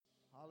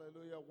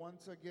Hallelujah.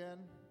 Once again,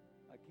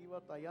 Aquí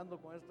batallando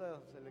con esta a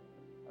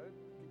ver,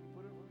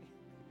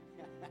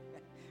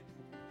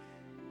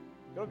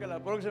 creo que la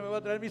próxima me voy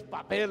a traer mis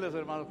papeles,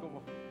 hermanos,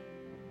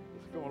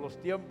 como los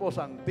tiempos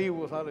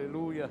antiguos,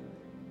 aleluya.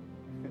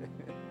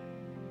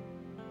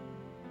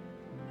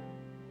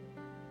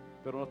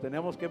 Pero nos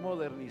tenemos que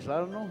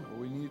modernizar, ¿no?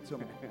 we need to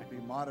be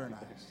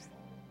modernized.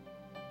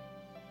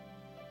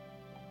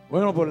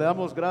 Bueno, pues le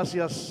damos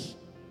gracias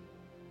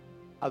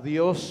a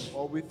Dios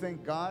Oh, we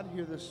thank God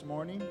here this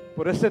morning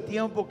por este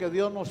tiempo que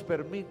Dios nos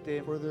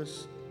permite for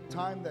this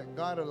time that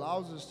God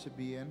allows us to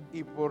be in,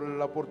 y por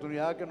la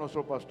oportunidad que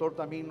nuestro pastor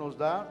también nos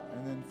da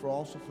and then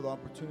for the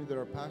opportunity that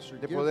our pastor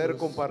de gives poder us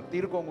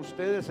compartir con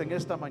ustedes en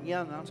esta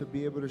mañana to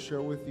be able to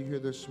share with you here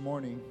this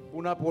morning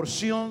una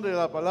porción de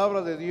la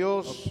palabra de a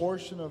Dios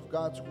portion of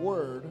God's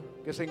Word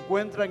que se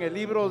encuentra en el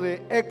libro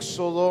de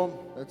Éxodo,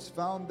 that's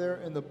found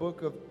there in the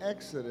book of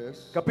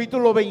Exodus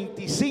capítulo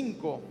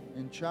 25,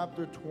 in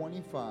chapter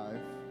 25,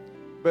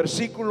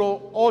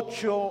 versículo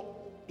 8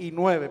 y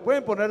 9.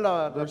 Pueden poner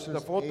la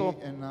verses foto.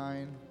 8 and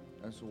 9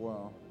 as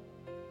well.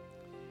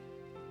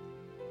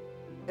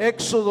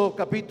 Éxodo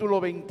capítulo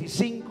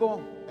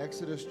 25,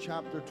 Exodus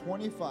chapter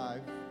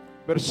 25,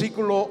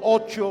 versículo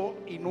 8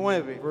 y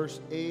 9. verse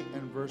 8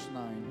 and verse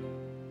 9.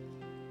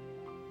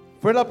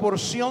 Fue la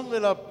porción de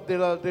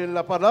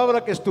la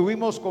palabra que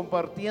estuvimos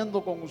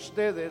compartiendo con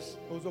ustedes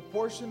It was a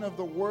portion of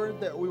the word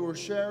that we were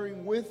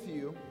sharing with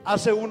you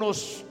hace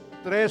unos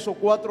 3 o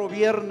 4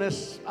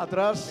 viernes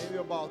atrás, maybe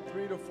about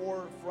 3 to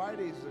 4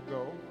 Fridays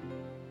ago.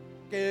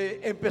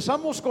 que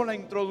empezamos con la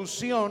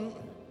introducción,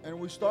 And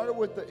we started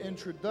with the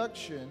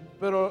introduction,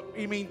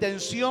 y mi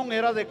intención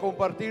era de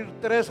compartir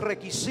 3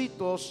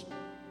 requisitos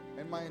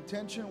and my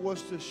intention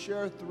was to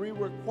share 3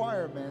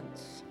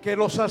 requirements que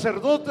los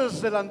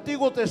sacerdotes del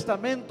Antiguo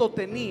Testamento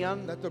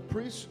tenían. that the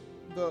priest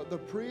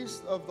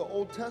of the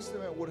Old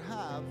Testament would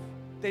have,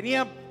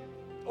 Tenían,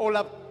 o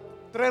la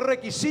 3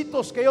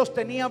 requisitos que ellos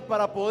tenían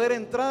para poder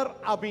entrar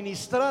a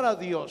ministrar a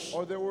Dios.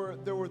 or there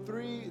were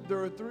 3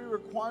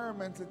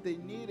 requirements that they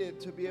needed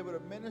to be able to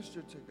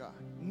minister to God.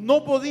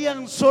 No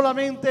podían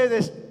solamente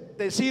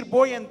decir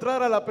voy a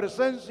entrar a la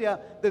presencia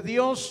de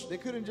Dios, They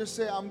couldn't just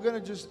say, I'm going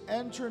to just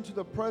enter into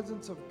the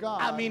presence of a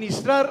God,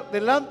 ministrar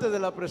delante de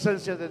la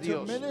presencia de to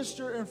Dios.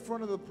 minister in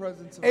front of the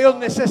presence of Ellos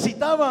God.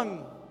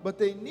 necesitaban But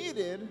they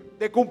needed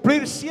de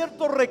cumplir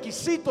ciertos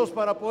requisitos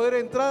para poder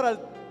entrar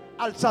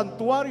al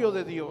santuario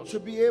de Dios. to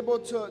be able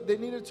to, they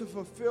needed to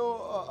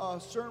fulfill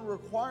certain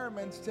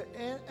requirements to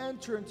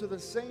enter into the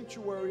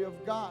sanctuary of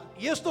God.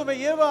 Y esto me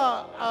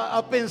lleva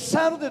a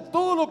pensar de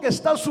todo lo que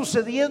está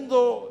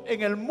sucediendo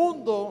en el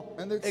mundo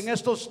And it's- en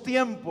estos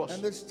tiempos.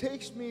 And this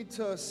takes me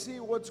to see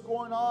what's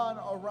going on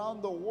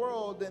around the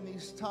world in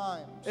these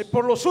times.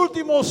 Por los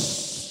últimos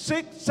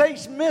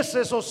 6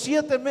 meses o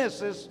 7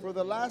 meses, For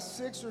the last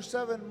 6 or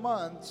 7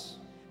 months,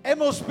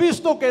 hemos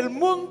visto que el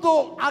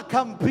mundo ha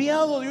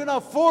cambiado de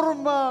una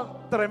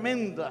forma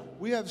tremenda.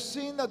 we have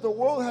seen that the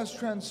world has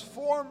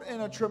transformed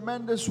in a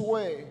tremendous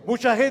way.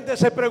 Mucha gente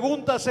se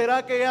pregunta,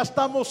 ¿será que ya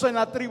estamos en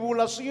la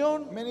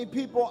tribulación? Many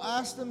people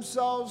ask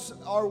themselves,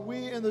 are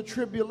we in the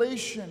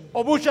tribulation?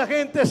 O mucha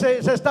gente se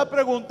está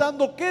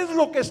preguntando, ¿qué es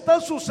lo que está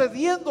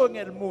sucediendo en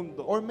el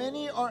mundo? Or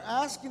many are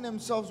asking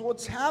themselves,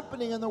 what's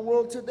happening in the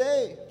world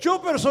today? Yo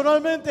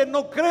personalmente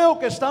no creo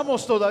que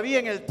estamos todavía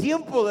en el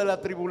tiempo de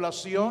la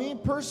tribulación. Me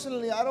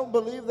personally, I don't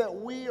believe that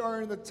we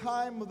are in the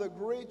time of the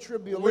great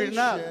We're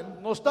not.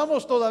 tribulation. No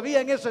estamos todavía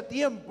en ese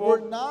tiempo.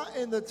 We're not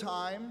in the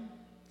time.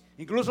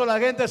 Incluso la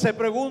gente se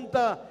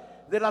pregunta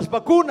de las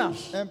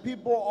vacunas. And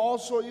people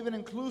also even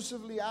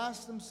inclusively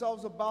ask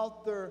themselves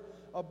about the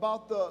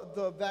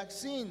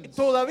vaccines.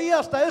 Todavía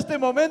hasta este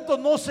momento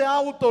no se ha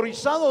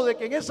autorizado de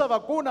que en esa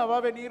vacuna va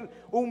a venir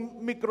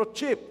un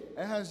microchip.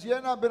 It has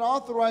yet not been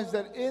authorized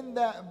that in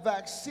that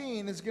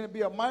vaccine is going to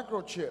be a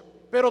microchip.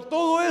 Pero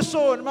todo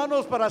eso,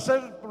 hermanos,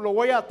 lo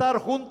voy a atar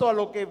junto a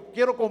lo que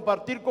quiero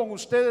compartir con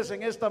ustedes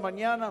en esta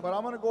mañana. But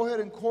I'm going to go ahead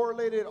and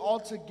correlate it all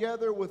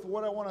together with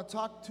what I want to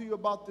talk to you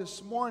about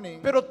this morning.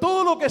 Pero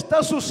todo lo que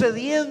está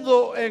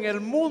sucediendo en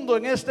el mundo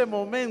en este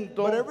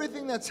momento, But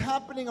everything that's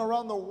happening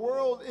around the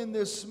world in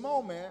this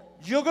moment,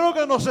 yo creo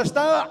que nos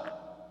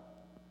está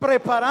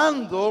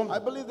preparando, I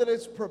believe that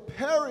it's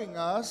preparing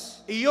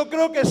us, y yo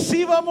creo que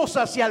sí vamos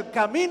hacia el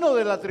camino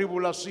de la and I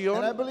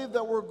tribulación, believe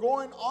that we're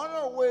going on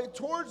our way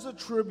towards the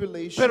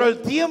tribulation. pero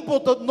el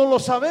tiempo no lo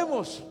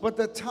sabemos. But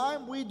the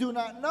time we do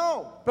not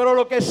know. Pero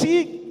lo que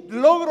sí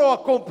logro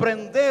a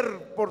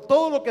comprender por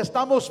todo lo que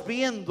estamos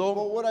viendo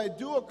But what I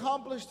do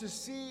accomplish to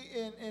see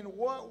in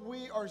what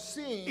we are y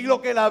seeing,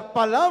 lo que la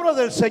palabra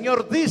del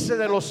Señor dice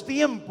de los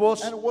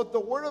tiempos, and what the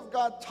Word of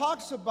God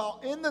talks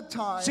about in the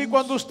times. si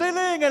cuando usted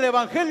lee en el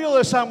Evangelio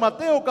de San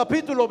Mateo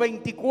capítulo When you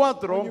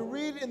 24,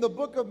 read in the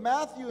book of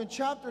Matthew in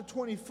chapter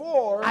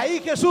 24, ahí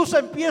Jesús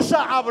empieza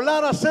a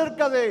hablar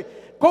acerca de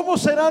cómo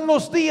serán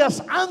los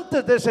días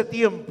antes de ese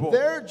tiempo.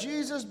 there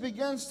Jesus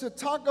begins to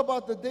talk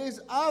about the days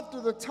after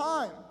the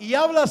time. Y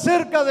habla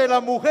acerca de la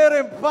mujer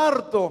en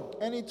parto,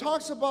 And he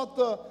talks about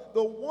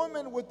the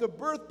woman with the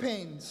birth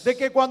pains. de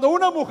que cuando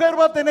una mujer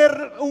va a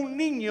tener un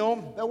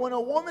niño, That when a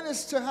woman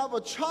is to have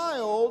a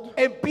child,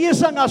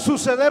 empiezan a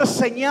suceder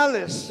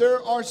señales, there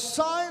are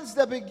signs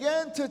that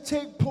begin to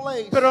take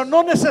place. pero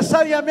no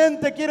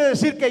necesariamente quiere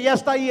decir que ya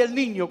está ahí el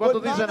niño. But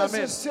 ¿Cuántos not dicen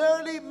amén?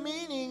 necessarily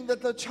meaning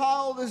that the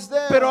child is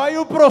there. Pero hay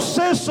un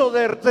proceso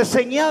de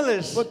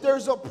señales. But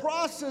there's a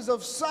process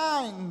of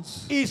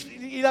signs.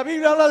 Y la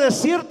Biblia habla de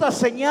ciertas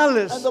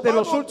señales And the de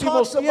los Bible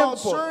últimos talks about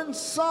tiempos. certain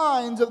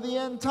signs of the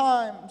end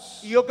times.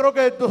 Y yo creo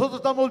que nosotros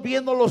estamos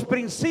viendo los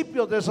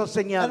principios de esas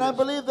And I señales.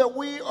 believe that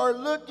we are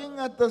looking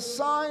at the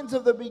signs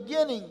of the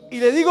beginning. Y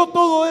le digo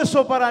todo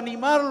eso para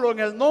animarlo en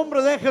el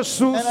nombre de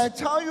Jesús, And I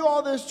tell you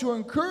all this to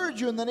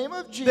encourage you in the name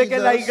of de que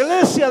la Jesus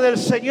iglesia del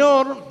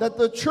Señor, that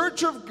the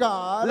church of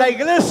God, la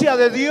iglesia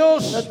de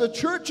Dios, that the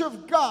church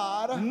of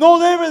God no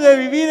debe de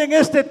vivir en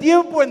este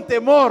tiempo en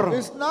temor.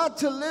 is not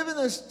to live in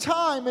this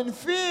time in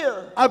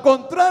fear. Al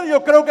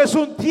contrario, creo que es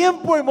un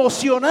tiempo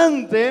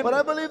emocionante, But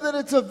I believe that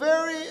it's a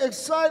very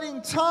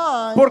exciting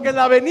time porque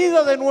la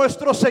venida de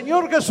nuestro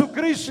Señor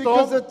Jesucristo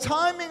because the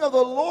timing of the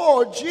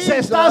Lord se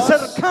Jesus está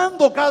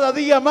acercando cada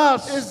día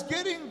más. is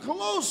getting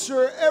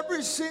closer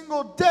every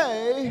single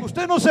day.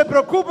 Usted no se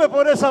preocupe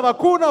por esa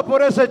vacuna,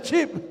 por ese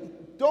chip,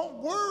 Don't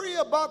worry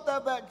about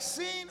that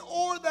vaccine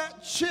or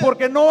that chip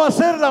porque no va a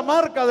ser la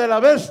marca de la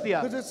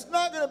bestia. because it's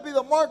not going to be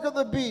the mark of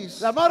the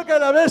beast. La marca de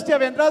la bestia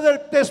vendrá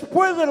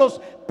después de los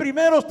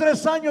primeros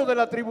 3 años de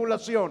la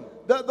tribulación.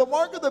 The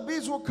mark of the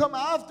beast will come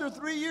after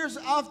 3 years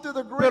after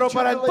the great Pero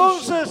para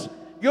tribulation. entonces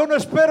yo no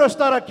espero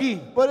estar aquí.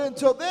 But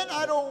until then,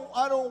 I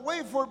don't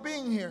wait for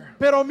being here.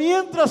 Pero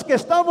mientras que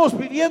estamos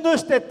viviendo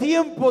este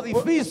tiempo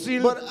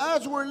difícil, But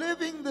as we're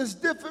living this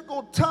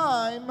difficult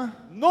time,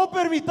 no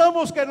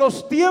permitamos que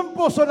los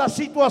tiempos o las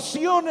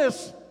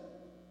situaciones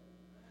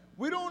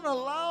we don't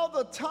allow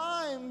the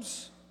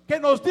times que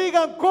nos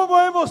digan cómo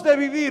hemos de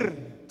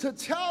vivir. to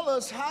tell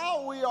us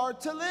how we are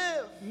to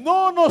live.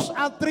 No nos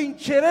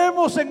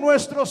atrincheremos en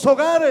nuestros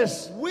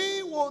hogares.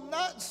 We will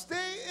not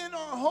stay in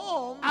our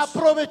homes,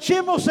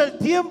 Aprovechemos el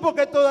tiempo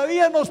que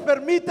todavía nos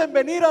permiten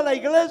venir a la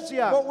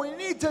iglesia. but we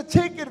need to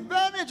take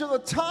advantage of the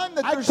time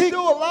that I they're think-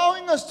 still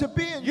allowing us to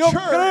be in Yo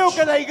creo church.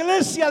 que la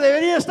iglesia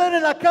debería estar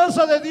en la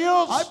casa de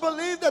Dios. I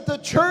believe that the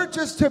church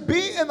is to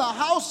be in the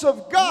house of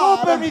No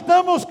God.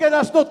 permitamos que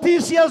las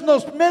noticias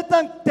nos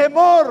metan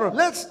temor.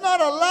 Let's not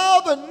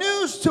allow the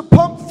news to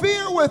pump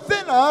fear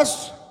within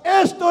us.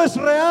 Esto es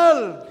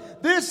real.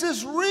 This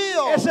is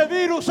real. Ese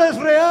virus es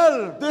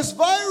real. This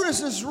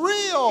virus is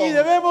real. Y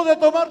debemos de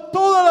tomar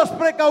todas las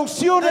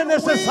precauciones And we are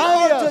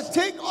to necesarias.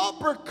 take all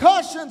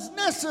precautions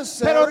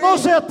necessary. Pero no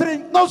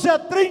se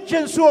atrinche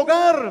en su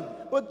hogar.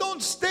 But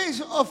don't stay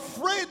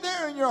afraid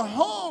there in your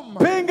home.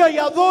 Venga y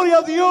adore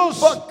a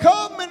Dios. But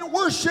come and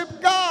worship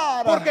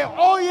God. Porque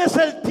hoy es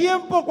el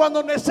tiempo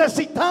cuando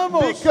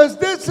necesitamos Because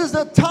this is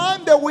the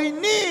time that we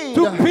need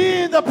to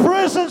be in the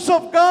presence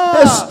of God.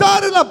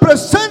 estar en la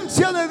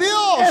presencia de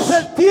Dios. Es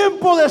el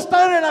tiempo de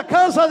estar en la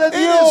casa de It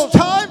Dios. is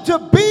time to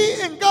be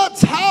in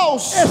God's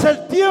house. Es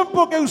el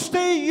tiempo que usted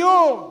y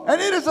yo And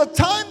it is a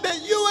time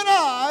that you and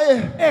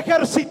I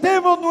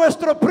ejercitemos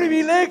nuestro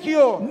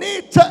privilegio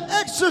need to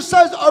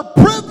exercise our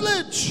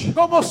privilege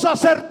como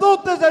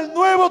sacerdotes del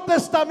Nuevo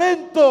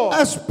Testamento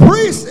as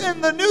priests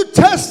in the New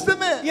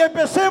Testament. y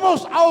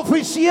empecemos a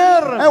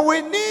oficiar And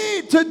we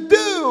need to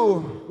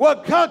do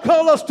what God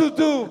called us to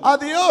do. a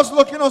Dios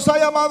lo que nos ha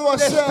llamado a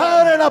De hacer.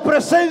 estar en la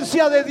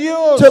presencia de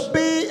Dios. To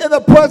be in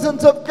the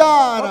presence of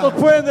 ¿Cuántos God.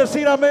 pueden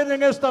decir amén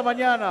en esta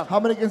mañana? How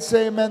many can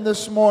say amen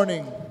this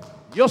morning?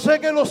 Yo sé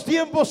que los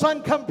tiempos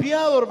han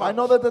cambiado, I hermano.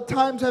 know that the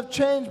times have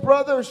changed,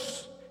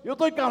 brothers. Yo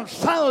estoy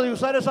cansado de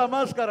usar esa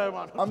máscara,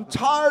 hermano. I'm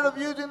tired of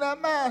using that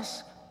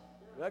mask,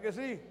 ¿Verdad que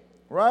sí?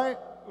 right?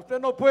 Usted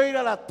no puede ir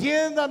a la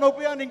tienda, no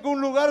puede ir a ningún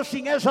lugar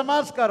sin esa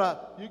máscara.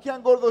 You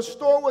can't go to the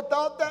store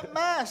without that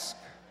mask.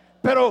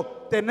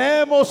 Pero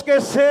tenemos que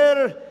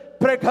ser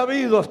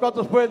precavidos.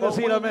 ¿Cuántos pueden But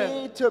we decir amén?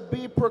 need to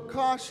be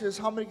precautious.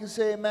 How many can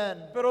say amen?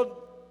 Pero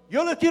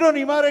yo les quiero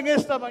animar en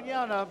esta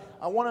mañana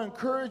I want to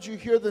encourage you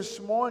here this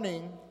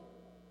morning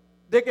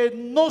de que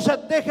no se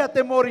deje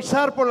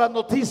atemorizar por las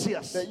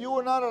noticias. that you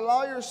will not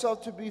allow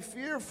yourself to be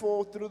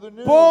fearful through the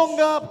news.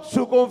 Ponga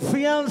su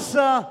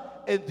confianza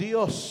en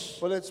Dios.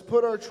 But let's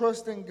put our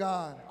trust in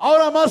God.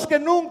 Ahora más que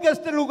nunca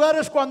este lugar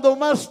es cuando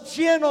más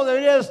lleno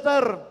debería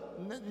estar.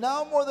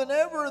 Now more than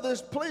ever,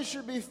 this place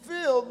should be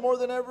filled more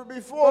than ever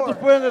before. ¿Cuántos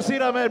pueden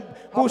decir amén?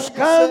 How many can say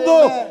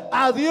Buscando amen?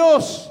 a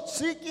Dios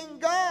Seeking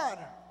God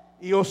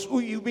y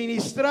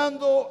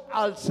ministrando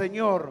al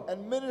Señor.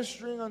 and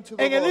ministering unto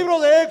the En el Lord. libro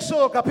de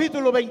Éxodo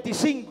capítulo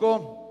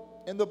 25,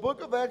 In the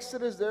book of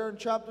Exodus, there in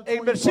chapter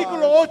en 25,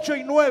 versículos 8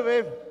 y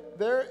 9,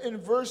 there in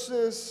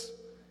verses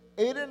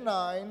 8 and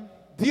 9,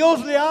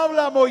 Dios le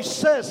habla a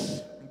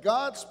Moisés And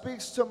God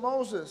speaks to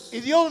Moses. Y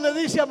Dios le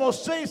dice a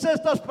Moisés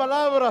estas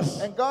palabras: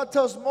 And God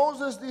tells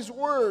Moses these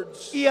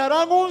words. y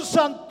harán un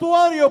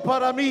santuario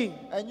para mí,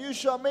 And you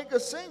shall make a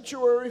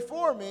sanctuary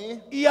for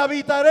me, y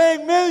habitaré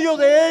en medio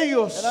de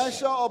ellos, and I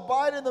shall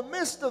abide in the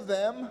midst of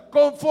them,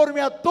 conforme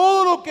a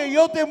todo lo que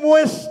yo te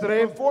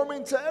muestre.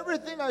 conforming to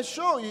everything I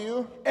show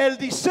you. El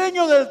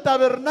diseño del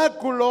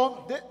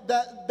tabernáculo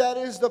That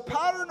is the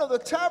pattern of the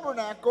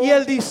tabernacle y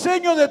el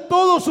diseño de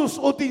todos sus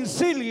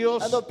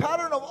utensilios, and the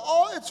pattern of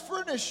all its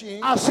furnishing.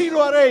 así lo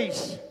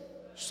haréis.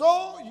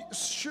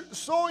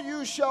 So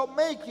you shall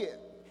make it.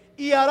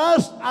 Y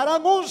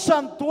harán un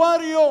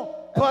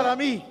santuario para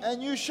mí,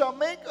 And you shall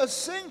make a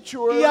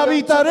sanctuary y unto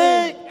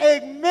habitaré me,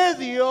 en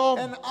medio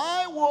and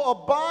I will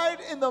abide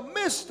in the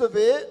midst of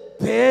it,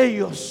 de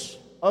ellos.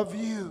 of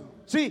you.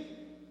 Sí,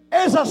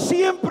 esa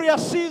siempre ha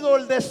sido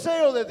el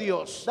deseo de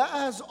Dios. That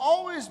has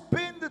always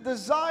been the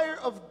desire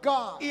of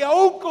God. Y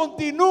aún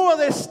continúa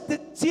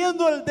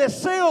siendo el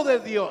deseo de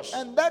Dios.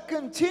 And that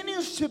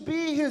continues to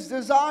be his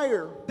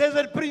desire.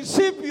 Desde el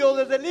principio,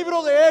 desde el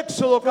libro de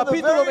Éxodo, From the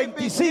capítulo very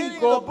beginning of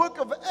the 25, book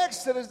of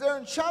Exodus, there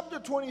in chapter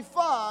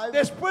 25,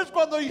 después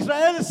cuando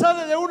Israel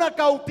sale de una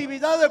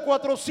cautividad de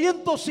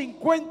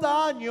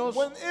 450 años,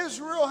 when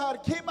Israel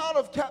had came out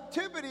of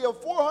captivity of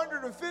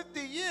 450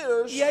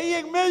 years, y ahí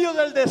en medio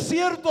del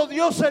desierto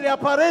Dios se le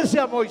aparece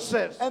a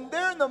Moisés. and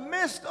there in the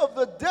midst of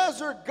the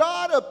desert,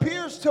 God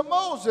appears to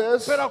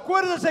Moses. Pero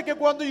acuérdense que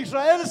cuando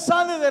Israel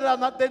sale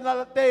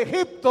de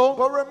Egipto,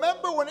 But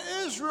remember when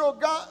Israel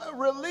got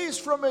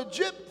released from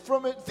Egypt,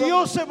 from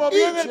Dios se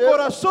movió en el Egypt,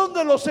 corazón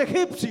de los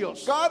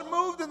egipcios God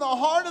moved in the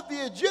heart of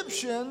the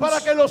Egyptians para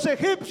que los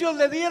egipcios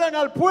le dieran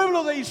al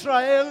pueblo de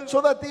Israel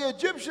so that the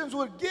Egyptians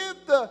would give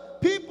the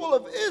people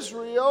of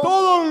Israel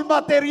todo el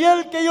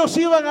material que ellos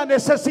iban a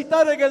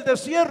necesitar en el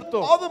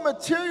desierto. all the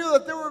material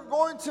that they were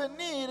going to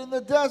need in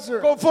the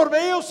desert. Conforme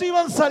ellos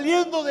iban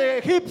saliendo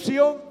de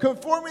Egipcio,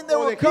 Conforming they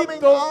o were de coming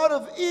Egipto, out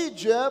of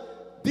Egypt,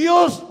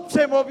 Dios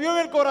se movió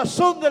en el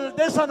corazón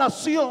de esa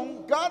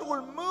nación, God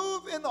would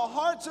move in the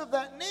hearts of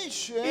that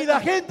nation, y la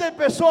gente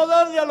empezó a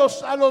darle a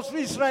los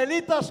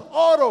israelitas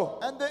oro,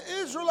 and the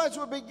Israelites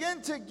would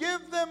begin to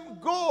give them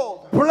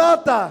gold.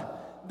 plata,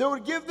 They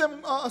would give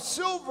them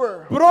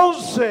silver.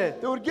 bronce,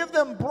 They would give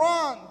them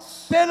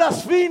bronze.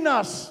 telas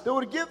finas, They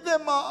would give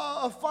them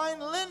fine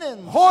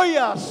linen.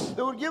 joyas.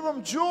 They would give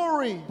them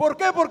jewelry. ¿Por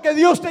qué? Porque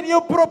Dios tenía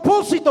un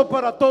propósito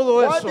para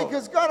todo Why? eso.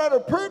 Because God had a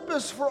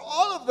purpose for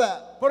all of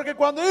that. Porque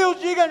cuando ellos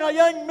llegan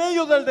allá en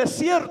medio del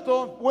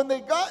desierto, When they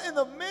got in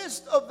the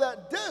midst of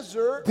that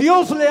desert,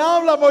 Dios le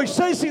habla a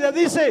Moisés y le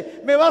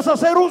dice: me vas a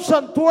hacer un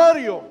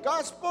santuario,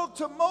 God spoke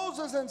to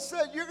Moses and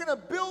said, "You're going to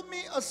build me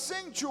a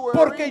sanctuary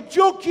porque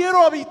yo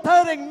quiero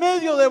habitar en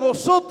medio de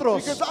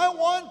vosotros. because I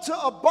want to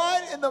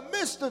abide in the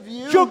midst of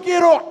you. Yo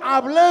quiero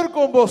hablar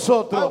con I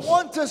vosotros.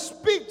 want to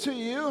speak to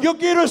you. Yo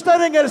quiero estar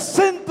en el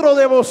centro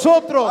de I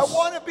vosotros.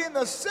 want to be in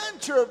the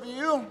center of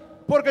you."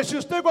 Porque si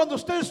cuando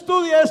usted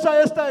estudia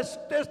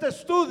este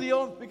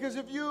estudio, Because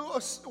if you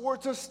were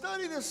to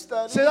study this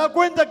study, se da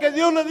cuenta que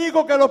Dios le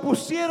dijo que lo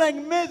pusiera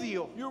en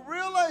medio. you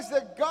realize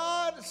that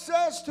God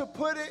says to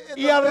put it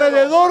in Y the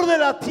middle. alrededor de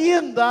la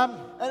tienda,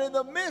 And in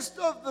the midst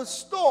of the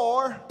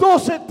store,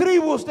 12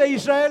 tribus de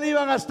Israel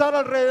iban a estar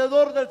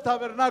alrededor del there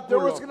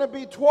tabernáculo. was going to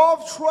be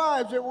 12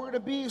 tribes that were going to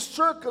be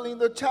circling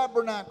the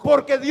tabernacle.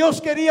 Porque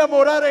Dios quería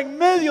morar en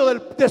medio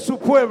de su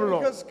pueblo.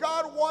 Because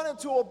God wanted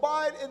to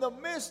abide in the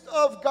midst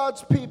of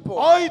God's people.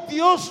 Hoy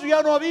Dios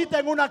ya no habita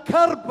en una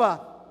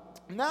carpa.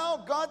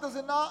 Now God does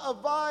not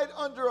abide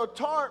under a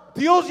tarp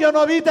Dios ya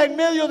no habita en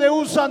medio de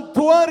un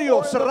santuario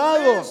or in the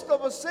cerrado. midst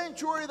of a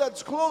sanctuary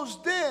that's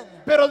closed in.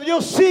 Pero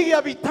Dios sigue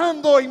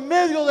habitando en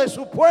medio de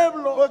su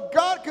pueblo. But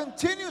God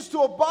continues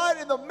to abide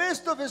in the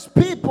midst of his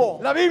people.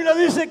 La Biblia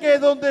dice que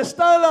donde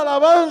está la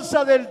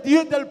alabanza del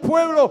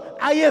pueblo,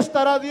 ahí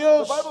estará The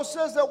Dios. Bible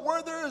says that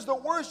where there is the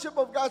worship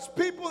of God's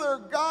people, there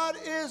God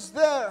is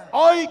there.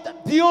 Hoy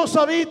Dios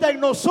habita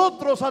en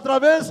nosotros a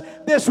través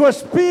de su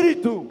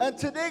espíritu. And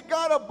today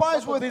God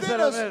abides ¿Cuántos within dicen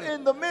us amén?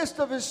 in the midst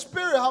of his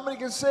spirit. How many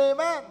can say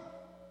amen?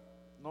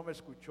 No me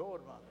escuchó,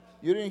 hermano.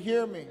 You didn't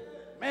hear me.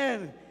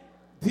 Amén.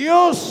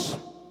 Dios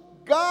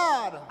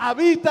God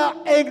habita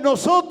en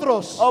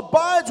nosotros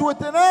abides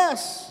within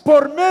us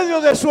por medio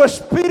de su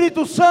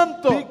Espíritu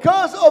Santo.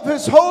 because of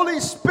his Holy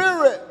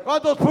Spirit.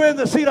 ¿Cuántos pueden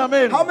decir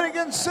amén? How many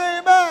can say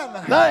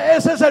amen?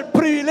 Ese es el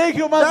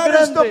privilegio más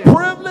That is the grande,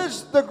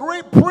 privilege, the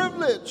great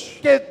privilege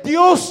que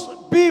Dios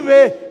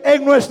vive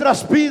en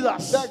nuestras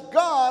vidas. that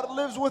God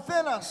lives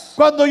within us.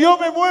 Cuando yo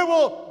me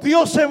muevo,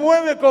 Dios se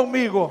mueve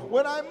conmigo.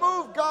 When I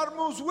move, God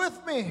moves with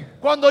me.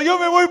 Cuando yo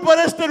me voy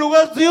para este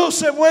lugar, Dios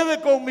se mueve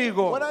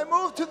conmigo. When I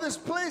move to this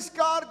place,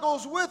 God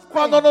goes with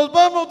Cuando me. nos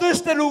vamos de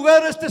este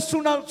lugar, este es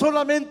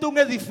solamente un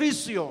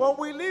edificio. When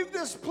we leave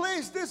this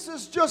place, this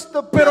is just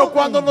the Pero building.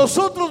 cuando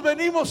nosotros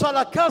venimos a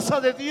la casa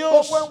de But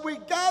Dios, when we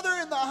gather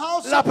in the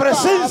house la of God,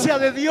 presencia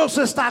de Dios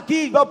está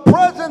aquí. the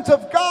presence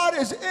of God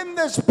is in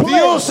this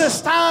Dios place.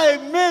 está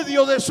en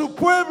medio de su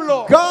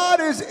pueblo. God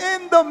is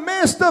in the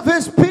midst of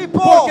his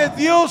people. Porque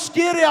Dios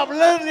quiere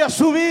hablarle a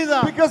su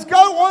vida. Because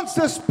God wants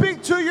to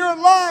speak to your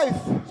life.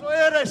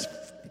 Eso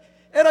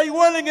era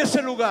igual en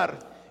ese lugar.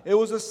 It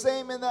was the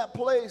same in that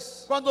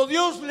place. Cuando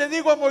Dios le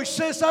dijo a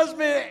Moisés,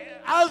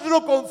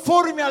 hazlo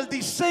conforme al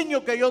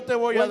diseño que yo te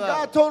voy a When dar.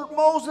 God told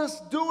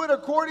Moses, do it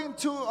according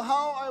to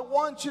how I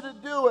want you to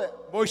do it.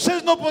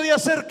 Moisés no podía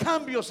hacer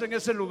cambios en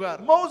ese lugar.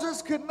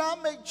 Moses could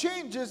not make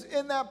changes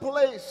in that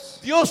place.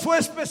 Dios fue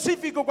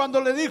específico cuando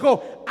le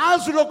dijo,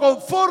 hazlo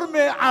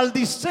conforme al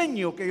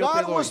diseño que yo te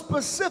God doy. was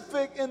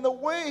specific in the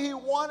way he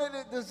wanted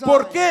it designed.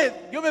 ¿Por qué?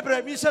 Yo me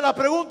hice la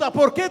pregunta,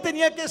 ¿por qué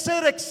tenía que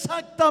ser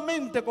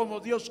exactamente como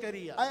Dios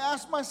quería? I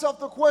asked myself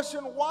the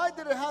question, why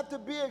did it have to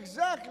be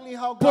exactly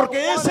how God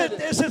Porque wanted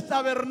it? ese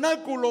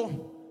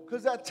tabernáculo,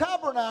 Because that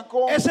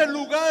tabernacle, ese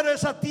lugar,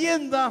 esa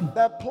tienda,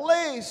 that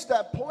place,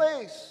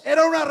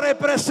 era una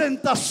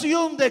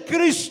representación de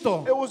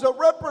Cristo. it was a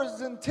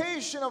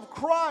representation of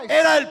Christ.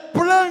 Era el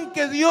plan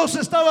que Dios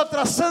estaba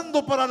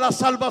trazando para la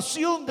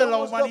salvación de It la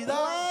was the humanidad.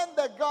 plan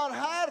that God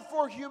had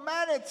for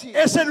humanity.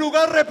 Ese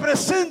lugar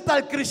representa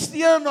al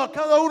cristiano, a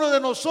cada uno de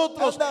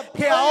nosotros And that que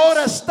place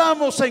ahora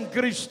estamos en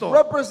Cristo.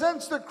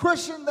 Represents the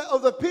Christian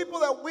of the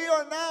people that we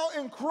are now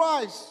in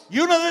Christ. Y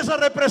una de esas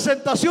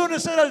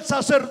representaciones era el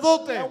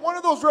sacerdote. And one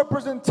of those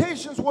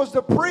representations was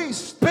the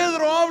priest.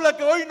 Pedro habla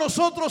que hoy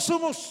nosotros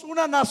somos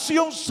una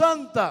nación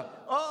santa,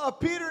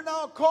 Peter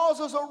now calls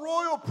us a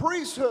royal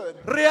priesthood,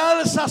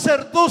 real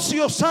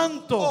sacerdocio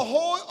santo, a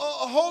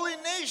holy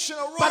nation,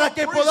 a royal para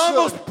que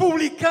podamos priesthood,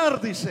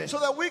 publicar, dice. so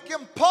that we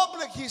can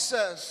public, he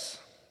says.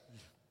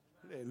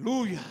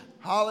 Aleluya.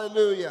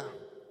 Hallelujah.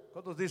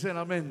 ¿Cuántos dicen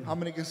amén? How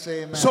many can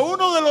say amen? So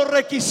uno de los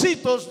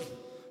requisitos,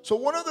 So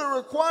one of the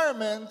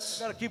requirements,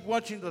 gotta keep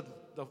watching the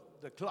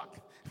clock.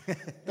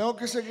 tengo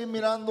que seguir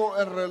mirando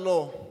el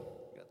reloj.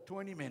 Got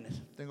 20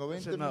 minutes. Tengo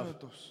 20 That's enough.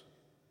 minutos.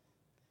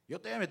 Yo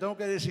todavía me tengo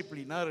que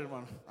disciplinar,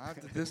 hermano. I have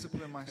to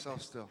discipline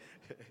myself still.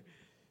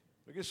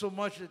 Porque son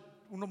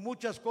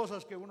muchas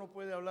cosas que uno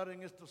puede hablar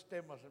en estos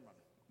temas, hermano.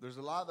 There's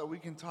a lot that we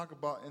can talk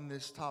about in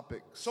this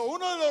topic. So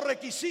uno de los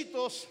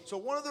requisitos So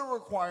one of the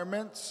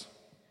requirements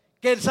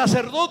que el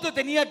sacerdote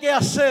tenía que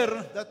hacer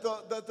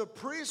that the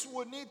priest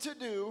would need to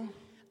do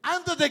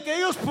antes de que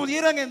ellos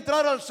pudieran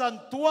entrar al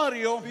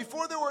santuario,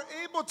 before they were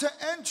able to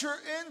enter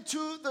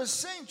into the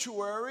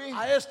sanctuary,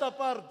 a esta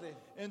parte,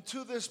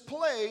 into this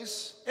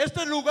place,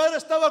 este lugar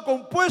estaba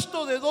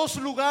compuesto de dos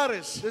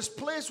lugares. this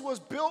place was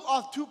built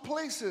off two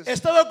places.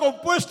 Estaba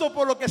compuesto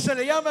por lo que se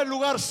le llama el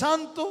lugar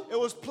santo It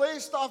was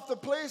placed off the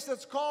place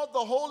that's called the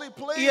holy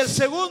y el place,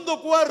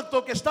 segundo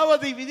cuarto que estaba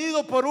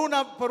dividido por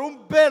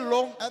un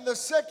velo, and the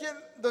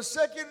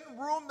second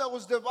room that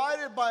was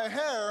divided by a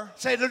hair,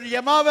 se le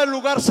llamaba el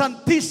lugar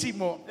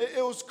santísimo.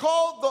 it was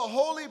called the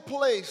holy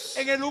place.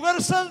 En el lugar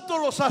santo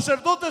los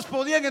sacerdotes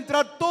podían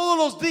entrar todos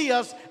los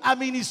días a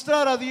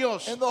ministrar a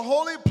Dios. In the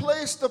holy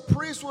place, the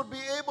priest would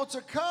be able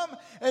to come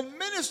and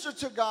minister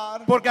to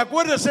God. Porque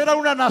acuérdense, era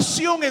una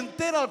nación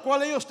entera al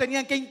cual ellos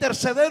tenían que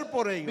interceder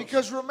por ellos.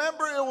 Because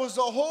remember, it was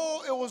a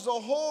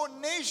whole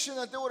nation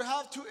that they would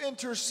have to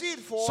intercede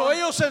for, So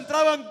ellos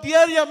entraban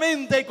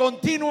diariamente y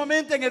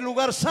continuamente en el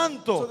lugar so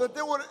santo. that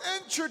they would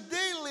enter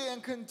daily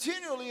and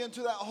continually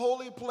into that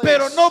holy place.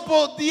 Pero no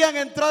podían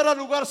entrar al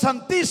lugar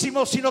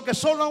santísimo, sino que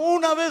solo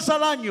una vez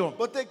al año.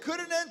 But they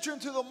couldn't enter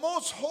into the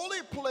most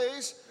holy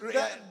place,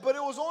 but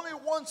it was only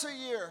once a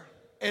year,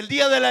 El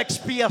día de la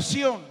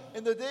expiación.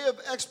 in the day of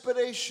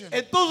expiation.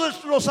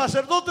 Entonces los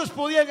sacerdotes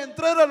podían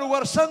entrar al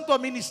lugar santo a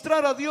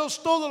ministrar a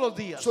Dios todos los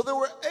días. So they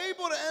were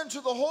able to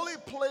enter the holy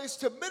place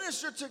to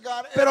minister to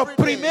God Pero every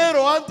day.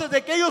 primero, antes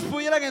de que ellos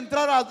pudieran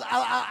entrar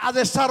a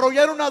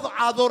desarrollar una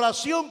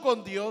adoración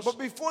con Dios, But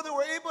before they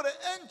were able to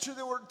enter,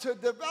 they were to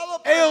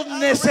develop ellos an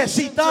adoration to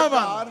necesitaban,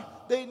 God.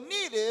 They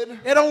needed,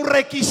 era un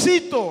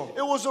requisito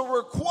it was a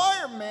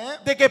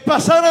requirement de que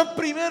pasaran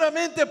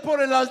primeramente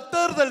por el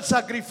altar del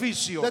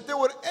sacrificio, that they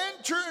would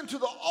enter into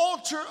the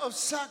altar of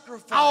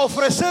sacrifice, a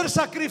ofrecer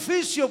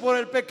sacrificio por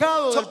el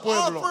pecado to del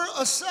pueblo,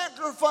 offer a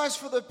sacrifice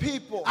for the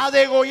people, a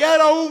degollar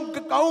a un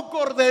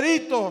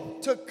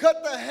corderito, to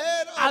cut the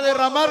head a of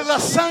derramar a la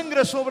sheep,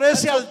 sangre sobre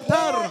ese and to pour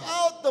altar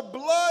out the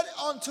blood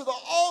onto the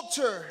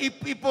altar,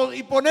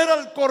 y poner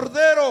al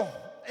cordero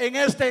en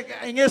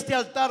este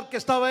altar que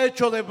estaba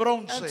hecho de and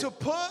bronce.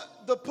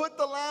 to put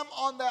the lamb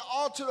on that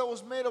altar that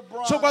was made of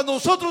bronze. So, cuando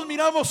nosotros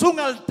miramos un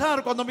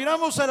altar, cuando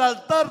miramos el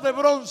altar de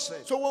bronce,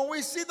 So when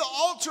we see the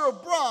altar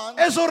of bronze,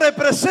 eso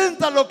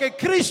representa lo que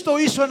Cristo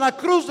hizo en la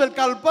cruz del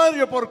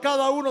Calvario por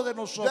cada uno de that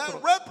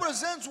nosotros.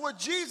 represents what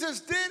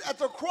Jesus did at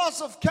the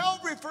cross of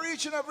Calvary for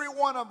each and every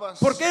one of us.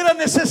 Porque era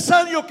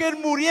necesario que Él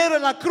muriera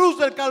en la cruz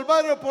del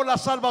Calvario por la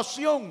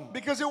salvación.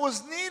 Because it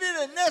was needed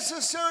and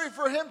necessary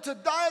for him to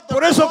die at the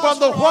Por eso cross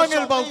cuando for our Juan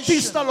el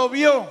Bautista salvation. lo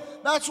vio,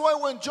 That's why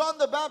when John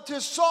the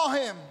Baptist saw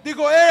him,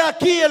 dijo, he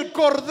aquí el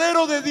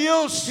Cordero de he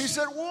Dios.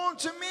 said, woe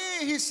to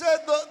me, he said,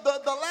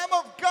 the Lamb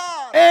of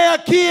God. He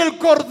aquí el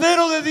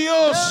Cordero de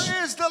Dios.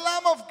 There is the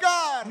Lamb of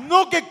God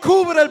No que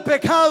cubre el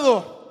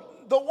pecado,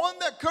 the one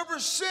that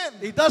covers sin.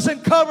 It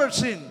doesn't cover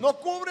sin. No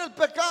cubre el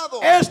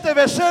pecado. Este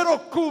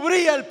becerro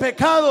cubría el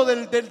pecado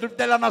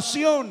de la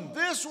nación.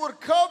 This would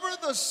cover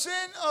the sin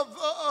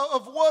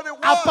of what it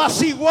was.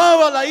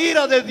 Apaciguaba la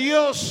ira de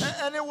Dios.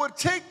 And it would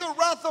take the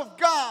wrath of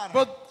God.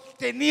 Pero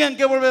tenían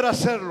que volver a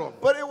hacerlo.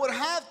 But they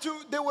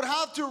would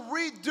have to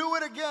redo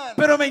it again.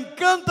 Pero me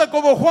encanta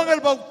como Juan el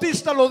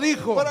Bautista lo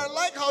dijo. But I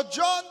like how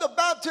John the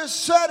Baptist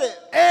said it.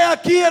 He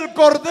aquí el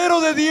Cordero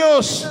de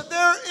Dios That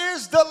there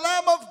is the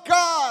Lamb of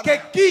God que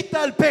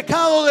quita el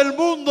pecado del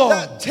mundo.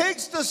 that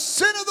takes the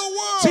sin of the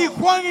world. Si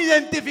Juan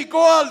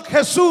identificó a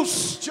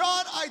Jesús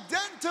John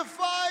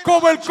identified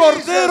como el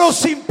Cordero Jesus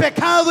sin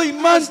pecado y as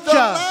the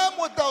mancha, Lamb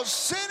without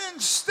sin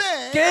and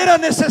stain, que era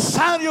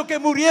necesario que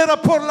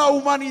muriera por la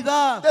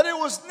humanidad. that it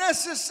was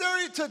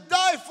necessary to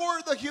die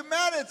for the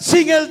humanity.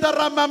 Sin el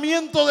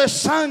derramamiento de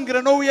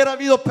sangre no hubiera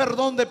habido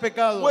perdón de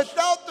pecados.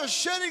 Without the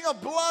shedding of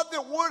blood,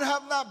 there would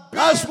have not been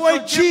That's why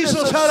forgiveness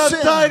Jesus of had to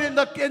sin.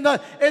 die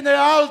in the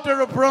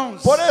altar of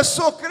bronze. Por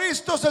eso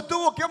Cristo se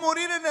tuvo que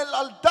morir en el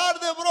altar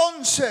de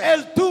bronce.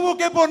 Él tuvo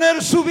que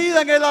poner su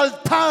vida en el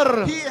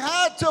altar. He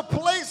had to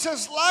place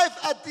his life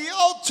at the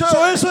altar.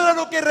 So eso era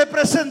lo que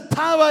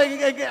representaba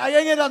allá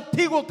en el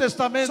Antiguo So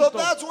Testamento.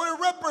 that's what it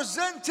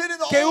represented in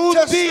the Que Old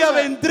un día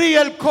Testament.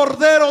 vendría el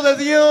Cordero de That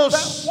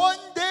Dios. one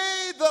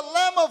day the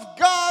Lamb of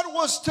God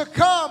was to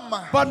come.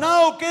 But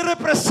now, ¿qué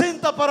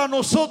representa para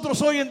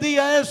nosotros hoy en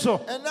día eso?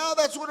 And now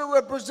that's what it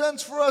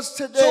represents for us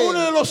So, today. uno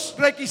de los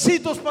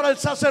requisitos para el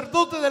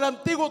sacerdote del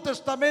Antiguo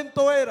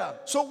Testamento era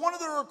So one of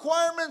the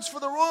requirements for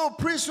the royal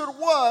priesthood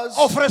was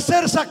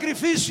ofrecer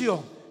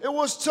sacrificio. it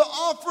was to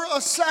offer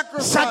a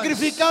sacrifice.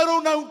 Sacrificar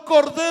un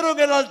cordero en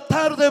el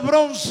altar de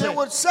bronce They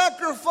would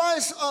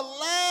sacrifice a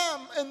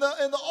lamb in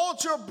the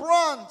altar of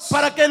bronze,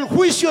 para que el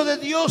juicio de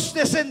Dios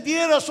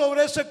descendiera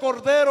sobre ese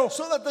cordero.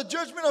 so that the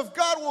judgment of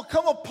God will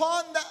come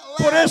upon that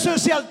Por lamb. eso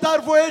ese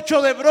altar fue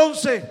hecho de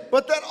bronce,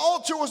 But that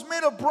altar was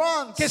made of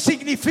bronze. que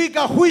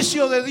significa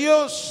juicio de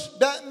Dios.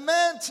 That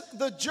meant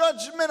the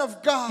judgment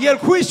of God. Y el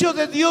juicio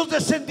de Dios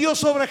descendió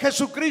sobre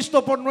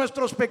Jesucristo por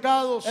nuestros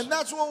pecados. And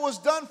that's what was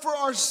done for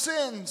our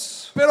sins.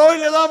 Pero hoy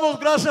le damos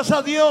gracias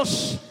a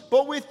Dios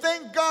But we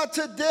thank God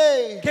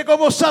today, que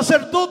como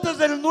sacerdotes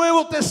del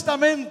Nuevo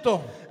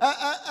Testamento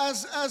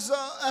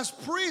as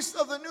priests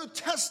of the New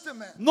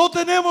Testament, no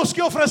tenemos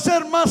que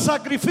ofrecer más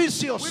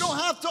sacrificios, we don't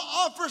have to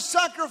offer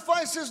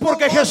sacrifices no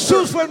porque longer,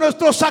 Jesús fue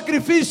nuestro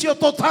sacrificio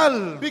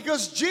total.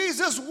 because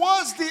Jesus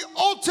was the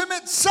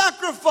ultimate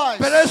sacrifice.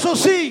 Pero eso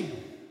sí,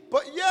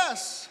 But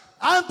yes,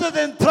 antes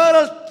de entrar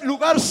al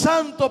lugar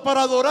santo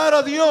para adorar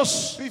a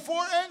Dios,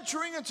 before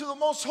entering into the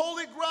most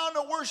holy ground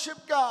to worship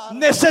God,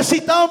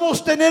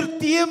 necesitamos tener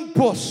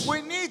tiempos.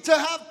 we need to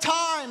have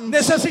time.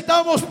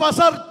 Necesitamos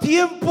pasar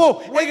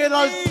tiempo We en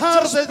el need to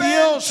altar de spend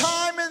Dios.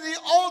 time in the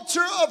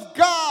altar of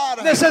God.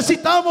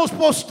 Necesitamos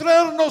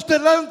postrarnos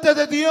delante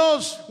de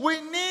Dios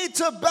We need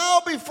to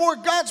bow before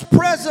God's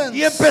presence.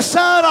 y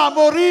empezar a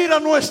morir a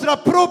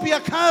nuestra propia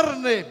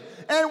carne.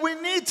 And we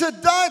need to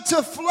die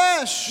to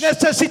flesh.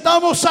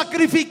 Necesitamos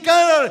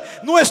sacrificar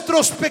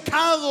nuestros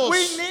pecados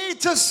We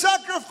need to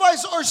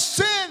sacrifice our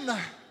sin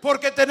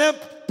porque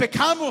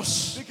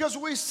pecamos. because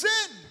we sin.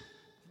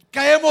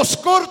 Caemos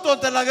corto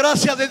ante la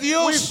gracia de We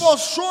Dios. fall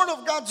short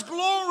of God's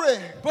glory.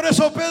 Por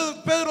eso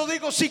Pedro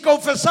dijo, si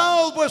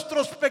confesaos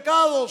vuestros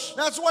pecados.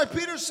 That's why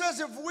Peter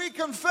says if we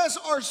confess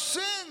our Y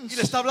sins,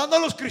 le está hablando a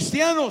los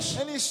cristianos.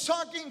 and he's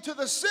talking to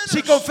the Si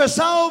sinners,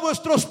 confesaos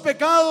vuestros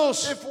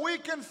pecados, if we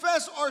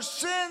confess our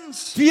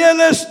sins, fiel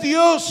es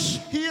Dios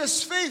he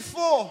is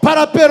faithful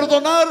para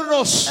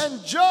perdonarnos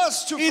and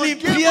just to y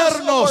forgive us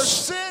of our limpiarnos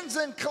sins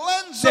and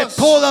cleanse de us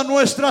todas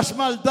nuestras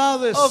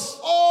maldades. of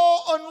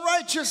all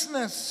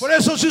unrighteousness. Por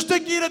eso, si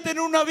usted quiere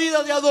tener una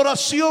vida de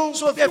adoración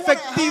So if you want to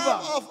efectiva,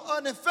 have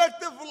an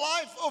effective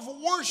life of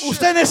worship,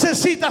 usted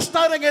necesita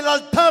estar en el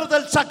altar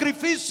del you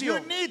sacrificio.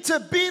 need to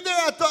be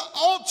there at the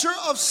altar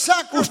of Usted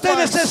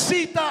sacrifice.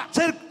 necesita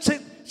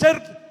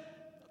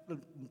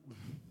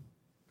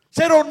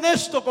ser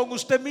honesto con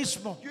usted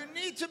mismo. You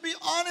need to be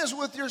honest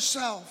with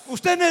yourself.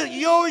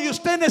 Yo y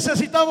usted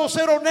necesitamos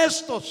ser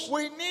honestos,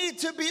 We need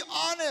to be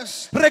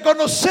honest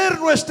reconocer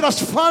nuestras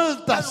and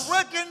faltas,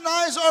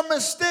 recognize our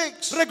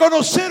mistakes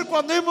reconocer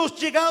cuando hemos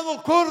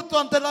llegado corto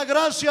ante la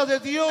gracia de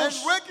and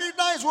Dios.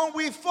 recognize when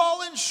we've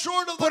fallen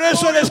short of the Por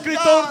eso el glory of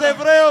escritor de God.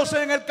 Hebreos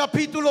en el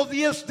capítulo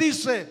 10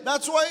 dice,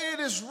 That's why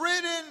it is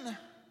written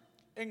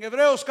en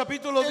Hebreos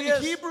capítulo in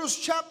 10, Hebrews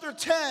chapter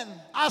 10,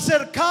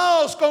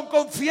 acercaos con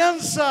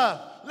confianza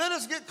let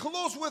us get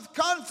close with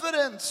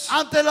confidence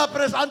ante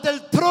el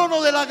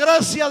trono de la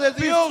gracia de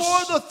before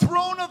Dios, the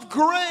throne of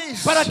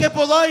grace, para que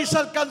podáis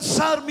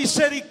alcanzar so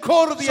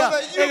misericordia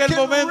that you en el can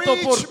momento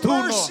reach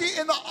oportuno. mercy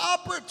in the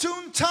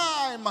opportune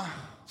time.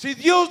 Si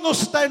Dios no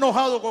está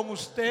enojado con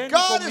usted, ni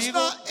God is conmigo,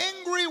 not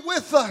angry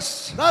with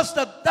us.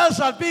 that's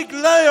a big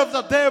lie of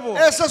the devil.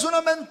 Esa es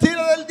una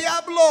mentira del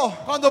diablo.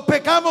 Cuando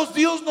pecamos,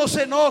 Dios no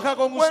se enoja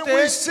con When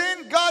we usted.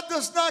 sin, God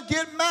does not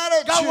get mad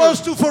at God you. wants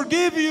to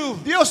forgive you.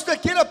 Dios te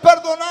quiere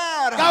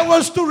perdonar. God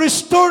wants to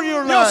restore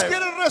your Dios life.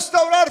 quiere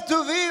restaurar tu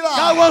God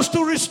vida. wants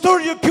to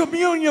restore your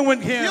communion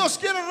with Him. Dios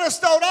quiere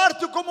restaurar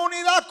tu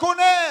comunidad con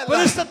But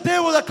Él. it's the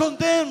devil that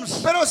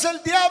condemns. Pero es el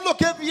diablo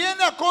que viene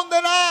a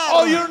condenar.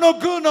 Oh, you're no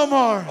good no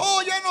more.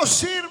 Oh, ya no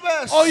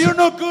sirves. Oh, you're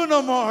no good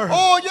no more.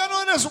 Oh, ya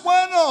no eres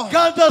bueno.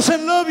 God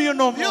doesn't love you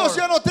no more. Dios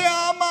ya no te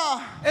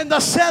ama. And the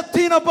sad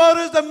thing about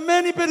it is that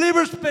many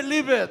believers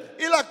believe it.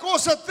 Y la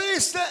cosa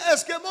triste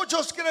es que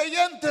muchos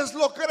creyentes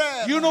lo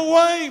creen. You know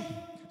why?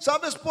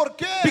 ¿Sabes por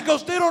qué?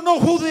 Because they don't know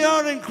who they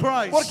are in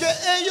Christ. Porque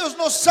ellos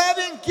no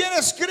saben quién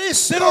es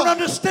Cristo. They don't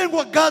understand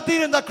what God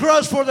did in the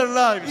cross for their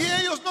lives. Y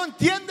ellos no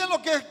entienden lo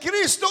que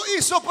Cristo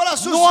hizo para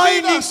sus No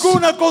hay vidas.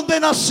 ninguna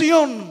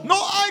condenación No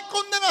hay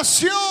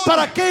condenación.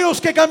 para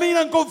aquellos que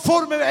caminan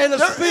conforme el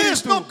There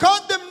is no Espíritu.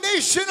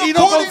 condemnation Y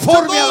no according to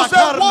conforme a la those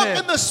that walk carne.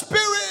 in the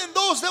Spirit and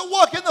those that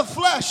walk in the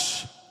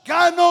flesh.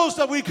 God knows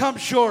that we come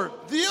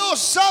short. Dios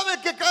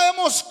sabe que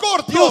caemos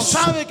cortos. Dios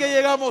sabe que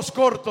llegamos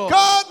cortos.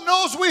 God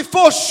knows we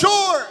fall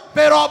short.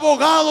 Pero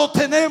abogado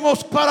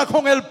tenemos para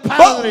con el But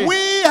Padre.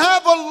 we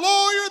have a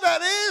lawyer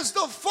that is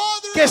the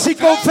Father Que of si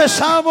heaven.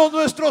 confesamos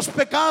nuestros That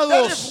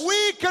pecados, if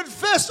we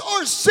confess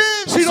our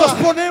sins, si nos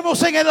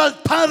ponemos en el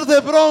altar de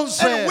and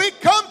bronce, we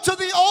come to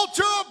the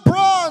altar of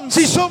bronze,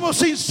 si somos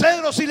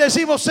sinceros y le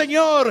decimos,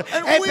 Señor,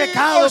 and he we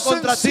pecado are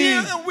contra ti,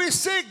 sincere and we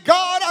say,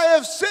 God, I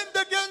have sinned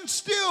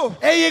against you.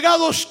 he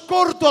llegado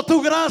corto a tu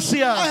I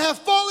gracia, have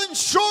fallen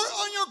short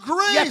on your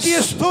y aquí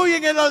grace. estoy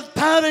en el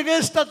altar en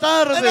esta And I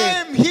tarde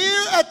am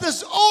here at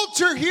this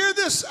altar here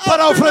this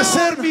para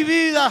ofrecer afternoon mi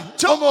vida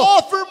to como,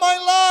 offer my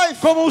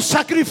life como un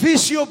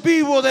sacrificio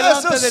vivo as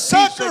delante a de ti,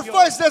 Señor,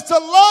 sacrifice that's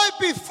alive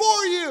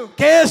before you.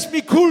 que es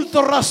mi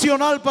culto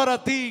racional para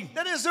ti.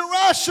 That is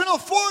irrational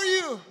for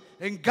you.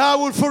 And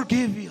God will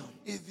forgive you.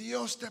 Y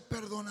Dios te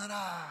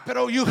perdonará.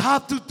 Pero you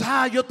have to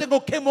die. Yo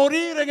tengo que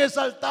morir en ese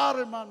altar,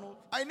 hermano.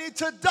 I need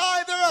to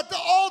die there at the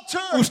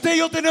altar. Usted y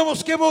yo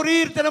tenemos que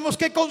morir, tenemos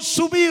que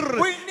consumir.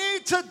 We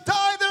need to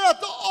die there at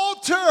the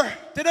altar.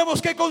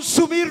 Tenemos que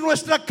consumir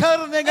nuestra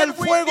carne en el And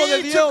we fuego de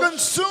need to Dios.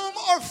 consume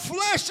our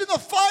flesh in the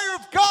fire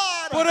of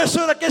God. Por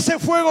eso era que ese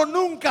fuego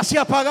nunca se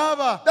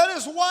apagaba. That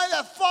is why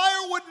that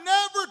fire would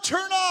never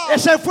turn off.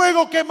 Ese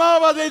fuego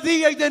quemaba de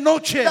día y de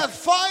noche, That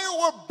fire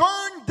will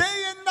burn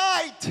day and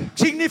night.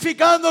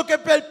 significando que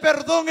el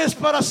perdón es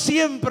para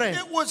siempre.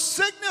 It would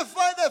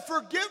signify that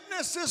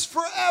forgiveness is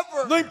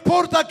forever. No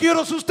importa que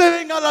horas usted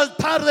venga al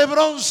altar de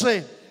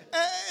bronce.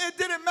 It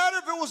didn't matter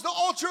if it was the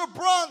altar of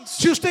bronze.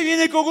 Si usted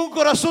viene con un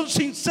corazón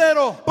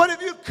sincero, But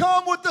if you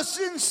come with a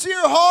sincere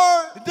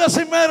heart, it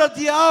doesn't matter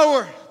the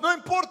hour, no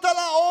importa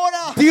la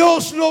hora,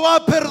 Dios lo va a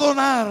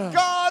perdonar.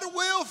 God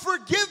will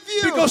forgive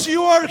you. Because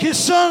you are His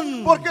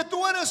son. Porque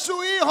tú eres su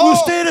hijo.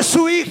 Usted es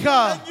su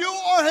hija. And you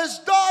are his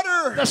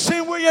daughter. The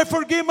same way I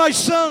forgive my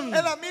son.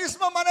 En la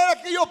misma manera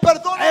que yo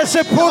perdono a Él mi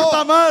se porta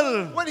hijo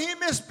mal. when he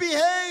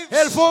misbehaves,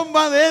 Él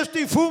fuma de esto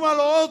y fuma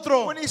lo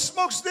otro. when he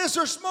smokes this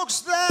or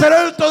smokes that, Pero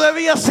él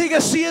todavía sigue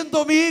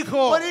siendo mi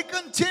hijo. but he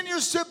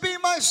continues to be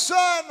my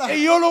son.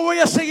 Y yo lo voy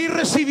a seguir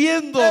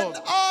recibiendo And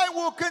I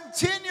will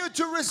continue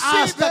to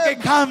receive hasta que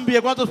him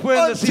cambie. ¿Cuántos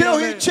pueden decir until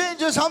he amén?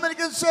 changes. How many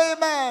can say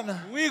amen?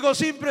 Un hijo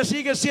siempre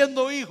sigue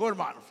siendo hijo,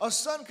 hermano. A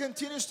son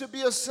continues to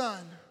be a son.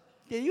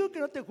 Te digo que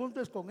no te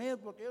juntes con ellos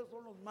porque ellos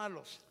son los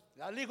malos.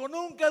 El hijo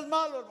nunca es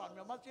malo, hermano. Mi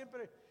mamá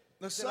siempre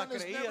The se la son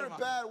is creía, never hermano.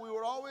 bad. We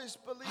would always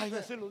Ay, believe ya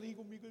it. se lo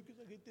digo, amigo, que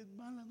esa gente es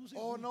mala. No se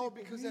Oh junte no, con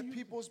because that ellos.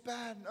 people's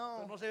bad. Pero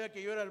No. no sabía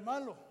que yo era el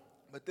malo.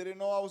 But they didn't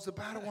know I was the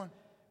bad one.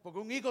 Porque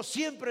un hijo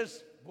siempre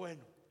es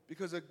bueno.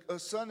 Because a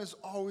son is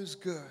always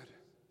good.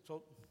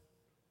 So,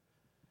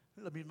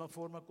 la misma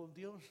forma con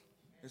Dios.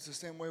 It's the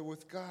same way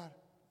with God.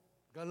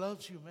 God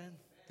loves you, man.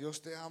 Dios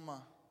te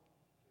ama.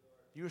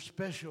 You're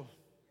special.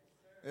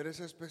 Eres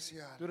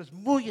especial. Tú eres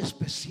muy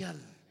especial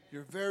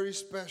You're very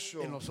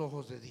special en los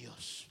ojos de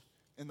Dios.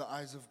 in the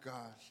eyes of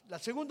God. La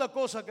segunda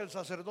cosa que el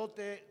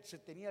sacerdote se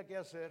tenía que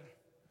hacer,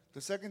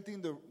 The second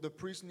thing the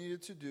priest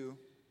needed to do,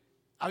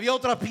 había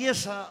otra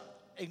pieza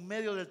en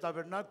medio del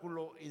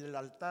tabernáculo y del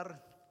altar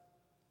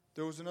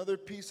there was another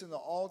piece in the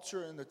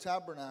altar in the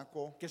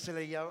tabernacle que se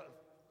le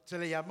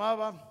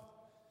llamaba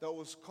that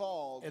was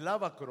called, el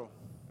ábacro,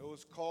 the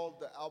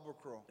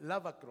albacro. el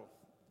ábacro,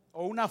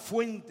 o una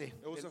fuente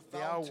It was a de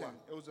agua. fountain.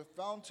 It was a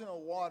fountain of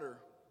water.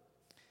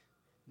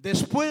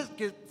 Después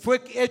que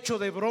fue hecho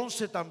de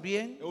bronce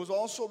también, It was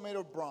also made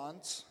of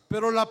bronze.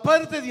 pero la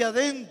parte de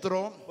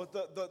adentro, But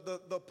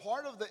the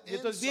part of the y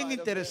esto es bien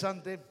inside of it,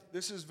 interesante,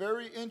 this is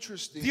very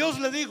interesting. Dios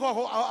le dijo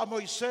a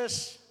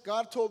Moisés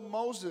God told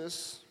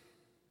Moses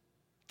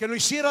que lo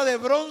hiciera de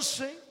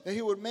bronce, that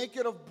he would make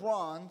it of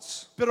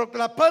bronze, pero que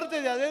la parte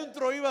de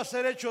adentro iba a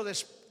ser hecho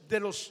de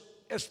los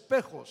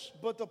espejos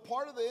but the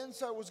part of the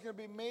inside was going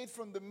to be made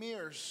from the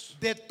mirrors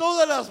de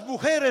todas las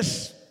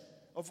mujeres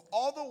of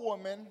all the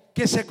women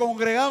que se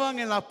congregaban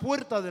en la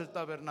puerta del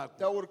tabernáculo.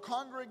 that would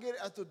congregate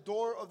at the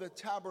door of the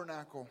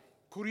tabernacle.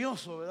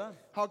 Curioso, ¿verdad?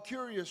 How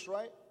curious,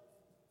 right?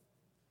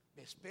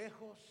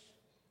 Espejos.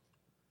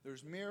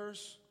 There's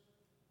mirrors.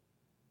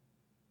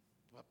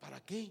 ¿Para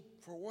qué?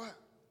 For what?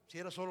 Si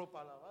era solo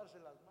para lavarse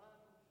las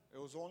manos, It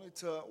was only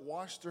to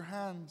wash their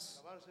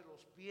hands, lavarse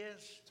los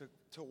pies,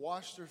 to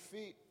wash their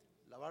feet,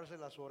 lavarse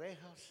las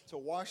orejas, to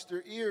wash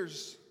their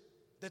ears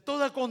de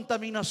toda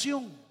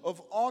contaminación.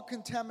 of all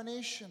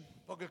contamination.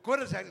 Porque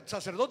acuérdense, el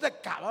sacerdote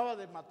acababa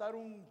de matar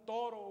un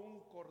toro,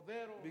 un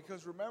cordero.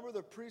 Because remember,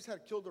 the priest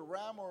had killed a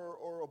ram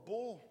or a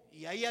bull.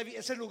 Y ahí había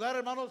ese lugar,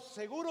 hermanos,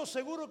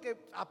 seguro que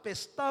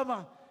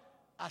apestaba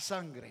a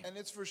sangre. And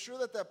it's for sure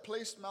that that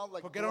place smelled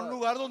like Porque era un blood.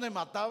 lugar donde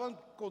mataban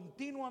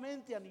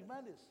continuamente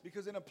animales.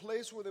 Because in a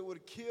place where they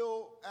would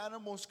kill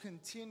animals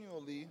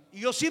continually. Y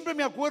yo siempre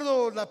me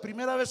acuerdo la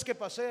primera vez que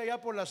pasé allá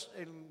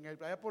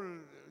allá por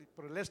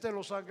el este de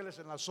Los Ángeles,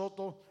 en la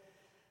Soto,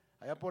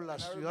 allá por la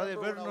And I ciudad de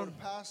remember when I Vernon. would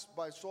pass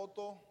by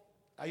Soto.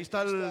 Ahí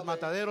está el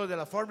matadero de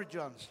la Farmer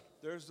John's.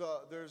 There's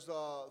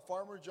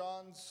Farmer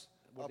John's,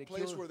 Where a they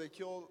place kill- where they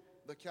kill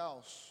the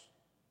cows.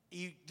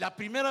 Y la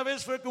primera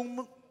vez fue que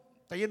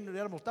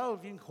éramos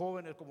estábamos bien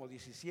jóvenes, como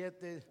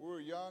 17. We were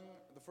young.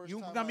 The first Y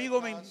un time I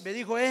amigo me passed,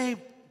 dijo, hey,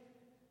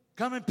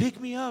 come and pick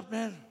me up,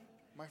 man.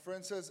 my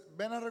friend says,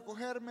 ven a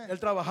recogerme. Él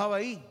trabajaba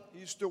ahí He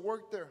used to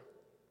work there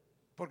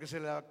porque se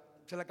le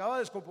acaba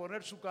de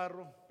descomponer su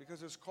carro. because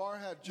his car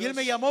had Y él just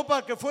me llamó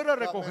para que fuera a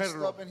got messed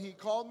recogerlo. up, and he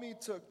called me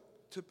to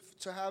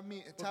have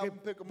him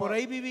pick him Por up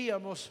ahí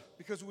vivíamos.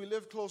 because we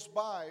lived close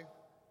by,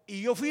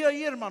 Y yo fui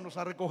ahí, hermanos,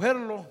 a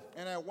recogerlo.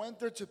 and I went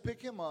there to pick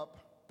him up.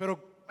 Pero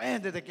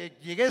desde que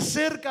llegué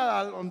cerca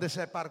a donde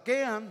se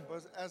parquean,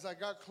 But as I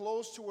got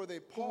close to where they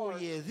como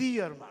parked,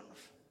 hedía, hermanos.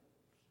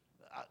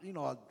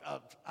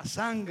 A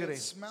sangre. it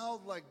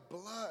smelled like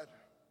blood.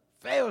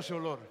 Feo ese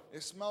olor.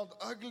 It smelled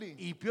ugly.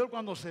 Y peor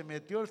cuando se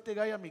metió este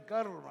gallo a mi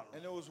carro, hermano.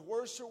 And it was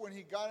worse when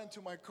he got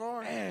into my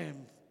car.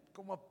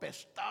 Como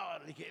apestaba.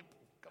 Le dije,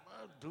 come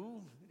on,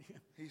 dude.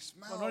 He No,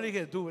 smelled. no le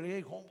dije, tú, le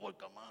dije, homeboy,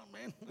 come on,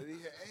 man. Le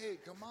dije, hey,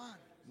 come on.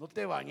 ¿No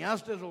te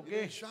bañaste o You qué?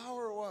 didn't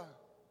shower or what?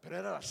 Pero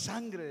era la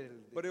sangre.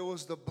 But it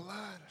was the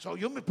blood. So,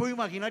 yo me puedo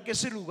imaginar que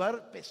ese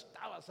lugar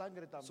pestaba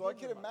sangre So I también.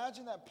 can hermano.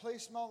 imagine that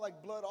place smelled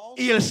like blood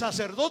also. Y el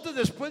sacerdote,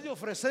 después de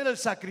ofrecer el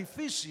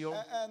sacrificio,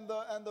 And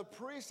the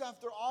priest,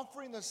 after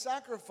offering the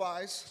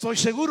sacrifice, estoy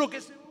seguro que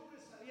ese hombre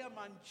salía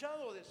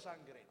manchado de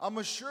sangre. I'm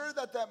assured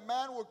that that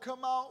man would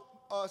come out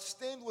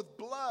stained with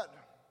blood.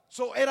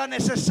 So, era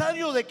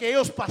necesario de que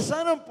ellos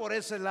pasaran por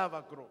ese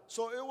lavacro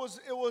So it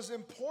was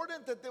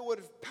important that they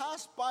would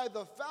pass by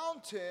the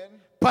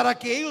fountain para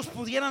que ellos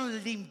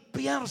pudieran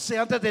limpiarse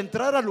antes de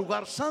entrar al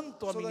lugar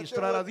santo a so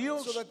ministrar a that,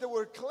 Dios. so that they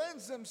would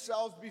cleanse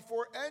themselves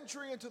before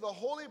entering into the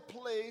holy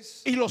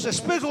place. Y los to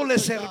espejos minister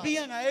les to God.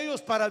 servían a ellos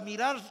para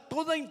mirar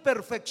toda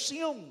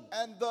imperfección.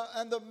 And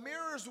the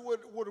mirrors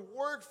would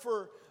work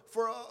for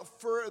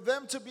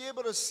them to be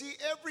able to see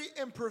every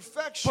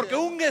imperfection. Porque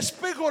un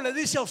espejo le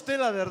dice a usted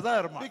la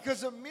verdad, hermano.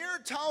 Because a mirror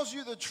tells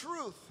you the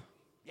truth.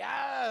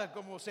 Ya,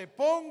 como se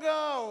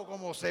ponga o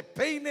como se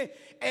peine,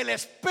 el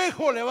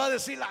espejo le va a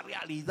decir la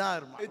realidad,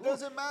 It hermano.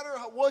 doesn't matter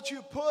what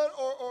you put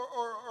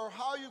or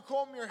how you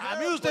comb your hair. A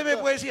mí usted but me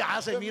the- puede decir,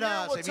 se the mira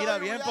mirror will tell you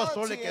bien,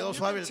 pastor, le reality, quedó and you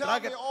suave can el tell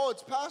traje.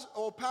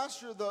 me,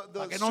 pastor, the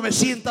Para que no me suit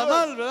is sienta good,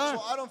 mal, ¿verdad?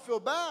 so I don't feel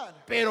bad.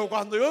 Pero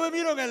cuando yo me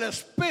miro en el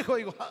espejo,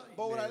 digo,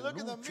 But when I look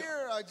in the aleluya.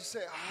 mirror, I just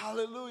say,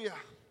 Hallelujah.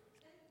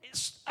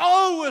 It's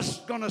always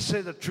gonna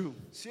say the truth.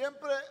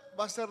 Siempre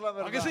va a ser la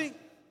 ¿A que verdad. sí?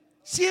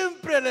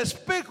 Siempre el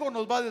espejo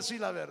nos va a decir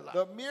la verdad.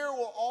 The mirror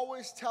will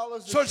always tell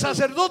us the So, el truth.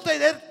 sacerdote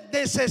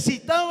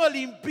necesitaba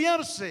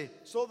limpiarse,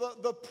 So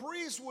the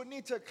priest would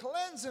need to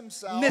cleanse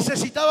himself.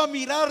 necesitaba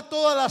mirar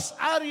todas las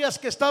áreas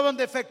que estaban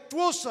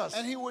defectuosas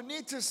And he would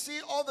need to see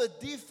all the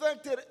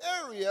defected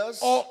areas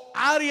o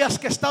áreas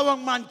que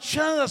estaban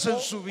manchadas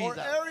en su or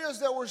vida. areas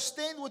that were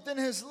stained within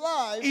his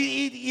life.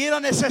 Y era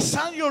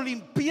necesario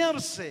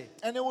limpiarse.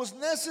 And it was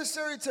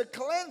necessary to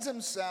cleanse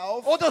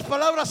himself. Otras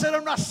palabras, era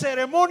una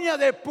ceremonia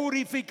de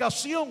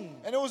purificación.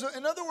 And it was,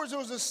 in other words, it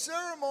was a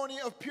ceremony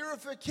of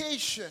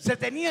purification. Se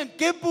tenían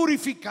que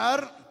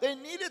purificar They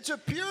needed to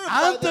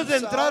purify antes de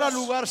entrar al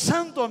themselves lugar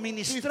santo a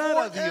ministrar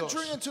before a Dios.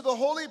 entering into the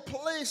holy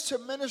place to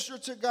minister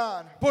to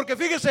God. Porque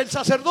fíjese, el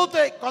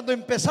sacerdote cuando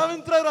empezaba a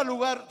entrar al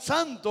lugar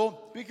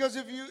santo, Because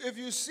if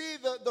you see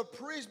the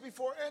priest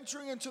before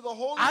entering into the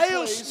holy a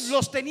ellos place,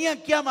 los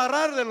tenían que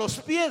amarrar de los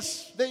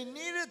pies. they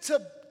needed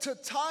to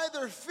tie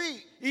their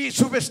feet. Y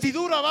su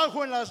vestidura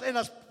abajo, en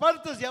las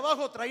partes de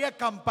abajo, traía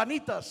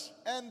campanitas.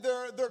 And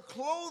their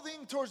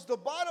clothing towards the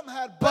bottom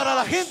had Para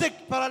la bells. gente,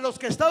 para los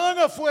que estaban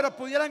afuera,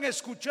 pudieran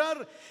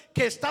escuchar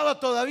que estaba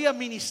todavía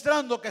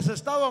ministrando, que se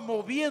estaba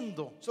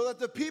moviendo. So that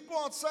the people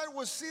outside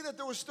would see that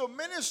they were still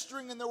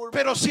ministering and they were.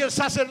 Pero si el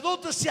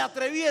sacerdote se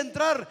atrevía a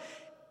entrar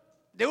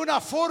de una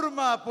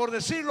forma, por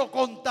decirlo,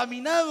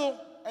 contaminado,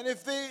 And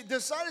if they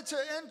decided to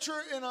enter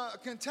in a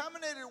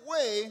contaminated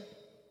way,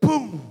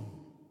 ¡pum!,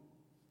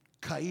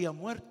 caía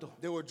muerto.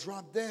 they would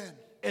drop dead.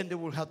 And they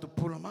would have to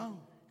pull him out.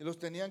 Y los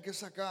tenían que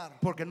sacar.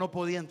 porque no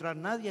podía entrar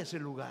nadie a ese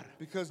lugar.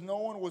 Because no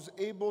one was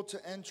able to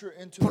enter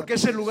into Porque that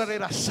ese place. lugar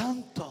era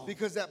santo.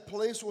 Because that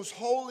place was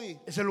holy.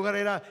 Ese lugar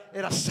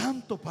era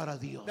santo para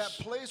Dios. That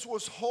place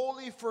was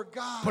holy for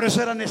God. Por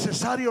eso era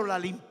necesario la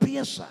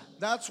limpieza.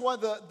 That's why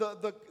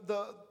the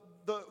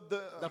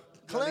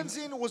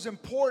cleansing was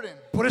important.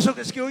 Por eso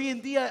es que hoy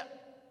en día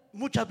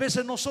muchas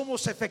veces no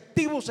somos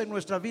efectivos en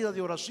nuestra vida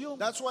de oración.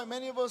 That's why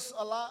many of us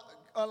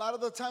a lot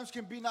of the times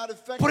can be not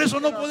effective. Por eso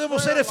no in our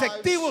podemos ser prayer lives,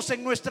 efectivos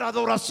en nuestra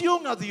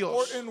adoración a or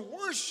Dios. in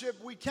worship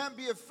we can't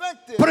be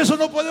effective. Por eso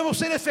no podemos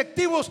ser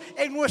efectivos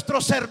en nuestro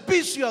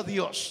servicio a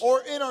Dios.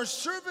 Or in our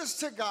service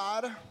to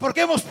God, Porque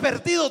hemos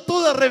perdido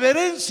toda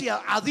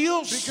reverencia a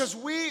Dios. because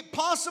we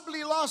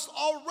possibly lost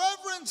all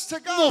reverence to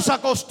God. Nos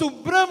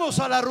acostumbramos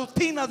a la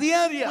rutina We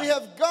diaria.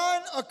 have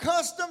gotten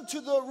accustomed to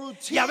the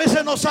routine. Y a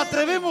veces nos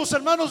atrevemos,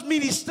 hermanos,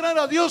 ministrar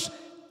a Dios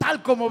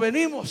tal como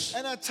venimos.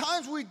 And at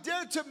times we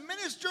dare to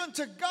minister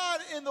unto God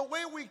in the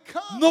way we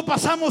come. No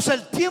pasamos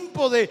el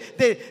tiempo de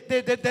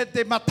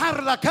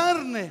matar la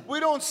carne. We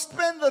don't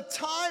spend the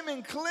time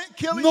in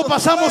killing No the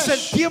pasamos el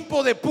flesh.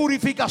 tiempo de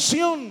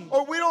purificación.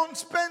 Or we don't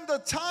spend the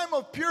time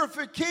of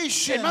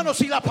purification. Hermanos,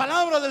 si la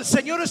palabra del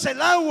Señor es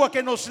el agua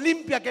que nos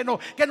limpia, que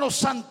nos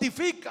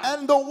santifica.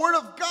 And the word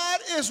of God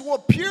is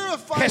what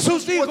purifies Jesús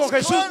us, dijo, what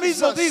Jesús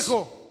cleanses mismo us.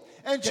 dijo,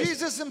 And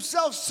Jesus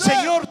himself said,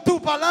 Señor, tu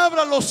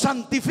palabra los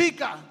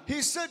santifica.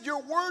 he said,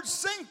 your word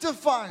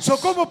sanctifies. So,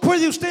 ¿cómo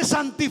puede usted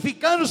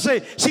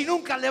santificarse si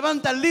nunca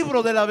levanta el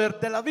libro de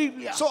la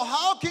Biblia? So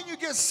how can you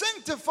get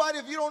sanctified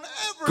if you don't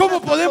ever ¿Cómo lift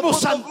up the podemos book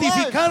of life?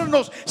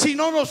 santificarnos si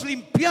no nos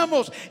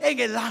limpiamos en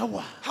el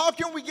agua? How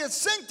can we get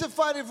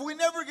sanctified if we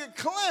never get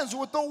cleansed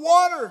with the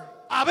water?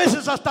 A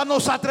veces hasta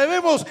nos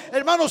atrevemos,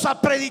 hermanos, a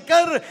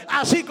predicar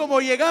así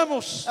como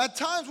llegamos. At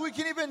times we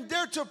can even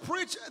dare to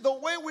preach the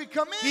way we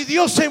come Y in.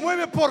 Dios se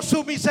mueve por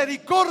su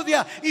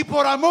misericordia y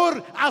por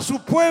amor a su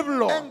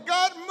pueblo. And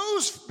God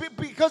moves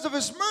because of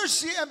his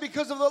mercy and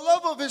because of the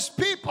love of his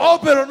people. Oh,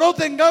 pero no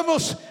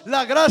tengamos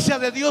la gracia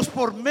de Dios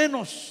por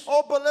menos.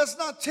 Oh, but let's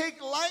not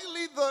take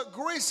lightly the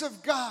grace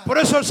of God. Por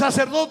eso el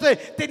sacerdote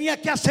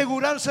tenía que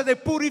asegurarse de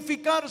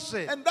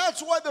purificarse And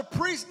that's why the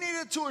priest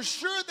needed to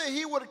assure that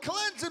he would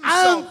cleanse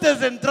himself antes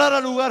de entrar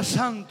al lugar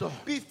santo,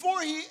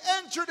 before he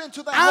entered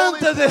into the holy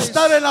antes de place,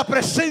 estar en la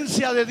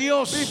presencia de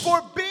Dios.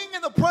 before being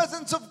in the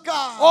presence of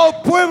God.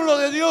 Oh, pueblo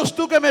de Dios,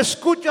 tú que me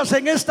escuchas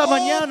en esta Oh,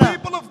 mañana,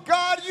 people of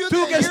God, you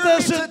tú que that hear me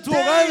estás en tu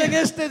hogar en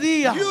today, este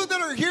día, you that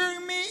are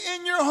hearing me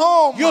in your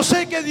home, yo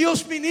sé que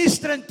Dios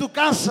ministra en tu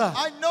casa.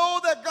 I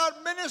know that God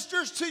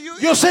ministers to you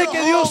Yo in sé your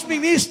que Dios home.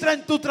 ministra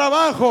en tu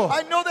trabajo,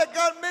 I know that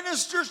God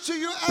ministers to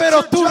you at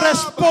pero your tu job.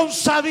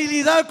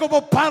 responsabilidad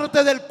como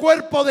parte del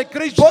cuerpo de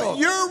Cristo But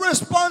your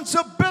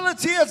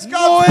responsibility as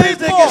no God's es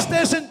de que people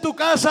estés en tu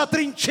casa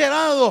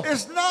trincherado.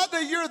 is not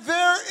that you're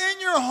there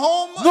in your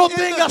home No in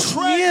the tengas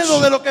trench.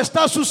 miedo de lo que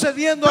está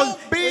sucediendo.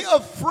 Don't be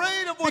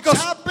afraid of what's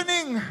Because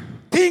happening.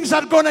 Things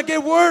are gonna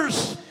get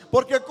worse.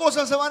 Porque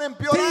cosas se van a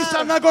Things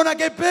are empeorar. not gonna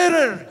get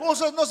better.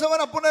 Cosas no se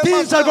van a poner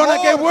Things más are gonna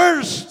get mejor.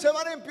 worse. Se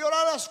van a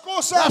empeorar las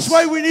cosas. That's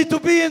why we need to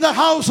be in the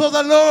house of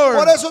the Por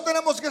Lord, eso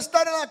tenemos que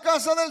estar en la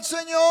casa del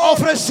Señor,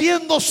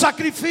 ofreciendo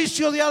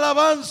sacrificio de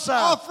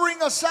alabanza, offering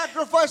a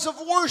sacrifice of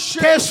worship,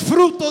 que es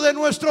fruto de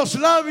nuestros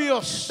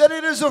labios. that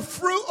it is a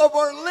fruit of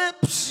our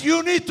lips.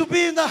 You need to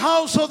be in the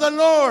house of the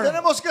Lord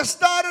Tenemos que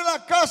estar en la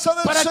casa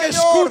del para que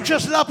Señor,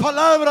 escuches la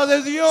palabra de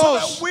so that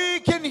Dios,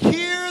 we can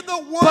hear the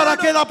word para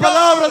que la of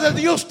palabra God,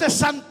 de Dios te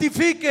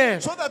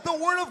santifique, so that the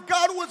word of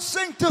God would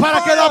sanctify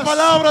para que la us,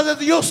 palabra de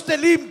Dios te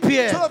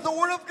limpie, so that the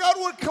word of God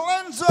would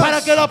cleanse us,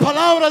 para que la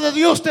palabra de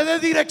Dios te dé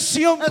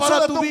dirección and so para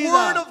that tu the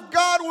word vida, of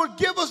God would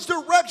give us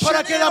direction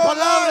para que in la our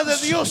palabra de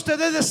lives, Dios te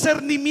dé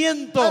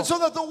discernimiento and so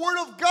that the word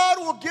of God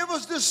will give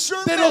us de los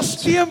discernment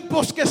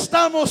tiempos que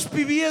estamos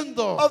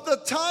viviendo, of the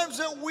times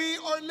that we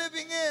are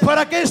living in,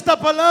 para que esta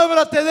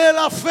palabra te dé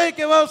la fe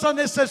que vas a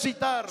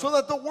necesitar so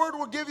that the word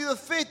will give you the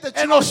faith that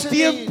en you are los to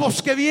need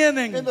tiempos que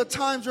vienen. in the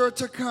times that are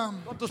to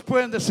come. ¿Cuántos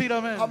pueden decir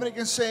amén? How many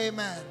can say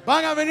amen?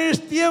 Van a venir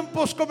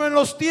tiempos como en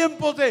los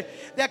tiempos de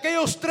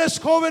aquellos 3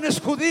 jóvenes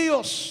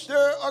judíos. There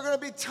are going to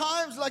be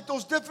times like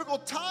those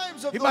difficult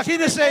times of those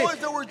Imagínense, three boys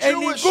that were en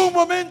Jewish. ningún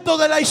momento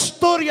de la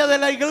historia de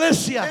la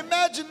iglesia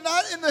Imagine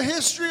not in the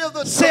history of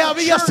the se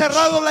había church.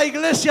 cerrado la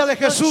iglesia de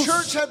The Jesús,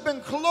 church had been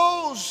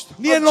closed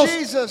ni en of los,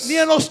 Jesus, ni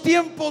en los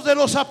tiempos de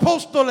los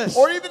apóstoles.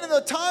 or even in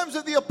the times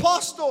of the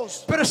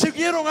apostles.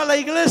 Persiguieron a la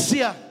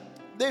iglesia.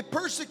 They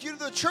persecuted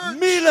the church.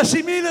 Miles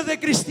y miles de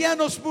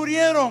cristianos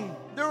murieron,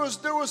 There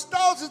was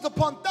thousands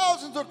upon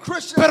thousands of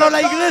Christians pero that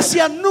la died,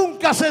 iglesia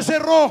nunca se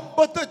cerró.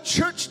 but the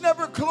church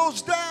never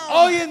closed down.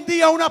 Hoy en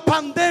día una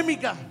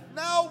pandemia,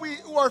 Now we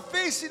are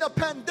facing a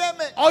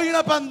pandemic. hoy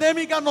una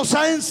pandemia nos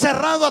ha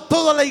encerrado a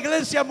toda la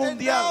iglesia And now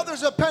mundial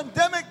there's a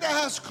pandemic that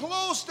has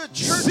closed the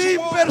church sin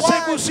worldwide.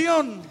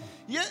 persecución.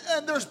 Yeah,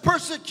 and there's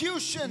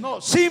persecution. No,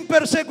 sin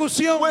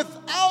persecución.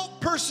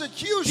 Without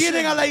persecution,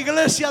 Tienen a la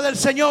iglesia del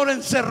Señor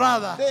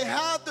encerrada. they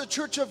have the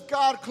church of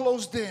God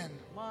closed in.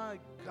 My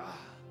God.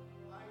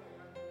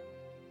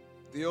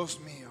 Dios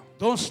mío.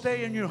 Don't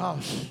stay in your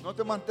house. No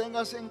te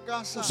mantengas en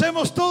casa.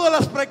 Usemos todas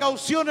las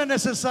precauciones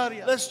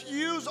necesarias. Let's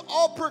use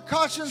all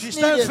precautions Si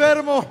está needed.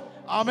 enfermo,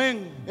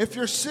 amén. If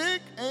you're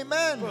sick,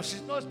 amen. Pues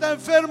si no está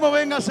enfermo,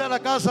 véngase a la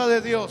casa de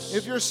Dios.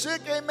 If you're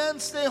sick, amen,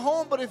 stay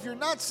home. But if you're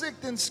not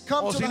sick, then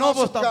come O to si the no, house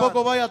pues of tampoco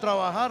God. vaya a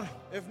trabajar.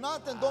 If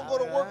not, then don't go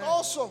to work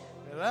also.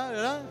 ¿Verdad?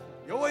 ¿Verdad?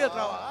 Yo voy a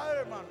trabajar,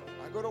 hermano.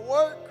 I go to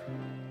work,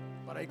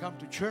 But I come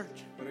to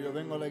church. pero yo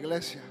vengo a la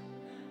iglesia.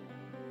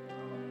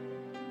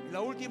 Y la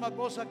última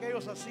cosa que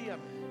ellos hacían,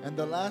 And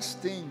the last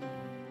thing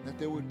that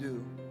they would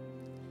do,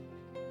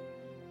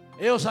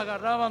 ellos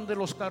agarraban de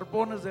los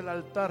carbones del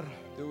altar,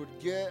 they would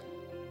get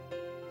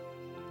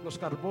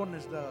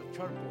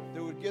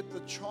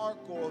the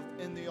charcoal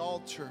in the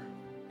altar.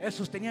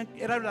 Esos tenían,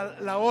 era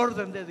la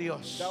orden de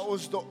Dios. That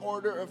was the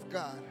order of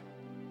God.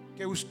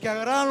 Que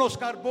agarraran los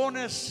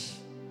carbones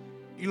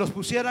y los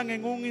pusieran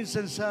en un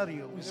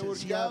incensario.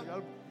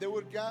 And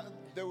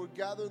they would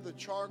gather the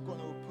charcoal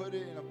and they would put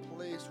it in a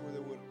place where they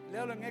would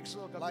Léalo en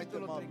Éxodo light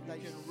them capítulo up.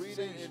 You can read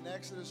it 36. in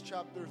Exodus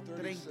chapter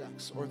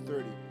 36 or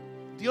 30.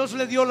 Dios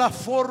le dio la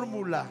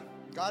fórmula.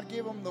 God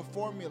gave them the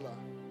formula.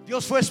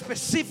 Dios fue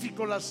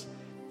específico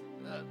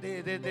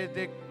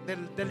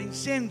del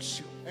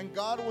incienso. And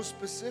God was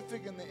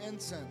specific in the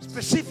incense.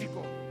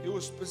 Específico. He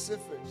was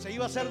specific. Se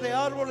iba a hacer de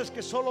árboles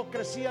que solo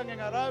crecían en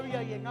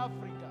Arabia y en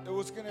África. It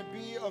was going to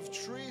be of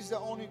trees that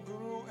only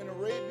grew in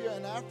Arabia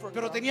and Africa.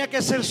 Pero tenía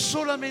que ser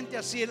solamente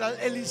así.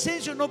 El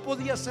incienso no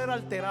podía ser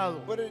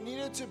alterado. But it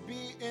needed to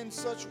be in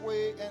such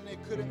way and it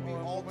couldn't be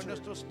Como en altered.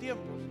 nuestros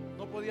tiempos,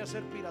 no podía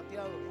ser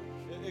pirateado.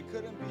 It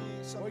couldn't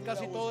be something Hoy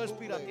casi that todo was es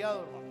bootleg,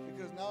 pirateado, hermano.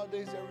 because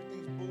nowadays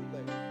everything's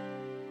bootleg.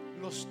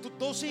 Los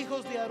dos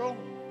hijos de Aarón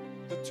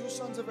The two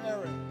sons of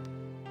Aaron,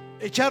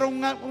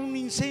 echaron un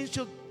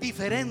incienso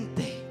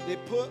diferente. they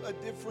put a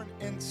different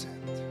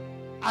incense.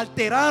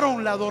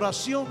 Alteraron la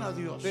adoración a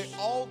Dios. They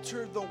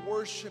altered the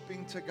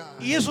worshiping to God.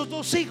 Y esos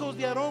dos hijos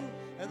de Aarón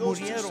And those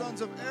two murieron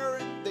sons of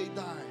Aaron, they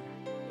died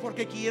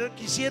porque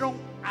quisieron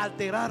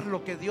alterar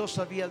lo que Dios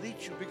había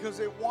dicho. because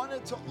they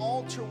wanted to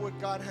alter what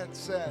God had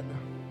said.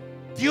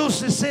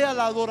 Dios desea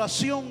la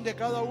adoración de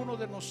cada uno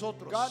de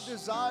nosotros, God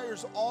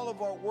desires all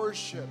of our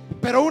worship,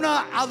 pero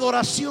una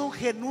adoración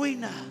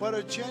genuina, but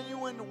a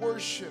genuine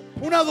worship,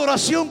 una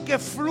adoración que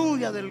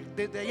fluya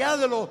de allá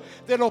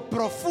de lo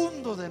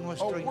profundo de a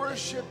nuestro interior.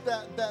 worship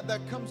that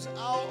comes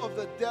out of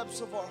the depths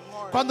of our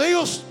heart. Cuando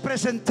ellos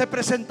se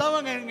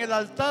presentaban en el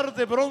altar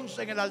de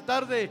bronce, en el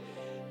altar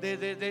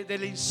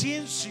del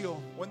incienso,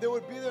 When they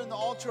would be there in the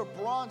altar of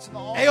bronze and the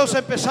altar ellos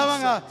of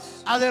empezaban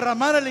incense, a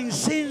derramar el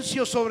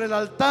incienso sobre el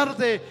altar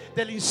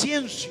del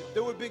incienso. they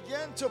would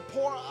begin to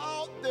pour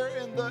out there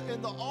in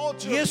the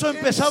altar. Y eso of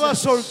empezaba a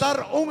incense.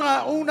 soltar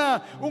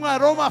un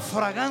aroma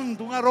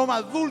fragante, un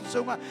aroma dulce,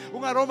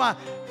 un aroma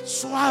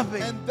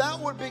suave. And that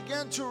would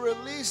begin to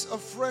release a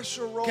fresh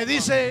aroma. Que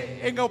dice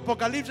en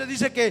Apocalipsis,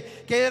 dice que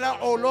era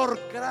olor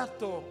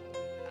grato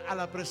a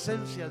la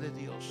presencia de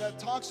Dios. That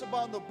talks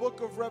about in the book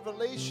of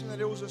Revelation that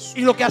it was a Y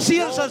sweet lo que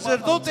hacía el aroma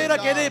sacerdote unto era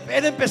que God.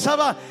 él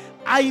empezaba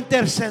a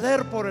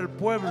interceder por el And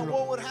pueblo.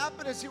 what would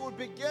happen is he would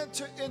begin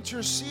to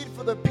intercede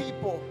for the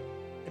people.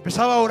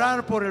 Empezaba a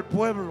orar por el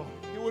pueblo.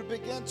 He would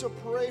begin to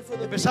pray for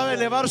the Empezaba a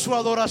people. elevar su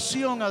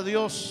adoración a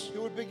Dios. He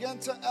would begin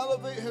to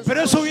elevate his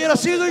Pero eso worship hubiera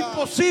unto sido God.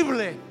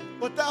 imposible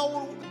But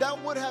that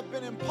would have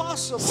been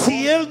impossible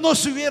si él no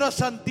se hubiera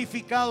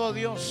santificado a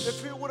Dios.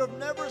 if he would have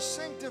never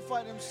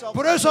sanctified himself.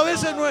 Por eso a unto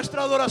veces God.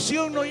 nuestra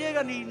adoración no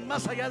llega ni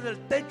más allá del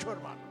techo,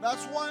 hermano.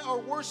 That's why our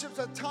worship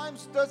at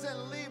times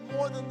doesn't leave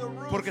more than the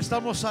roof. Porque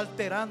estamos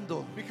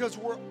alterando Because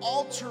we're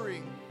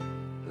altering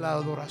la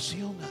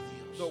adoración a the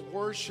Dios.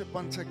 worship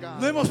unto God.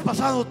 No hemos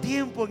pasado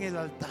tiempo en el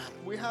altar.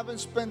 We haven't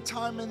spent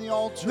time in the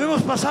altar. No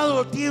hemos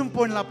pasado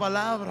tiempo en la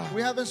palabra.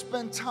 We haven't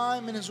spent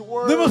time in his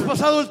word. No hemos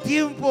pasado el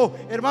tiempo,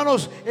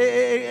 hermanos,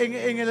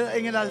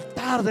 en el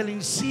altar del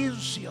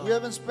incienso. We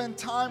haven't spent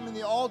time in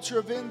the altar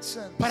of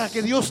incense. Para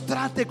que Dios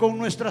trate con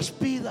nuestras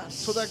vidas.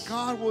 So that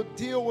God will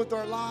deal with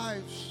our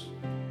lives.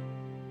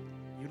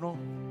 You know,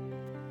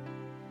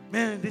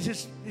 man,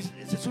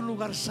 este es un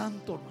lugar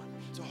santo,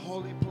 hermanos. It's a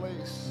holy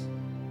place.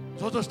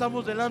 Nosotros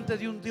estamos delante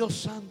de un Dios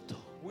santo.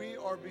 We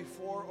are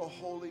before a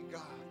holy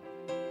God.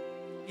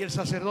 Y el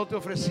sacerdote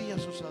ofrecía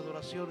sus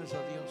adoraciones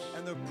a Dios.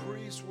 And the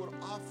priest would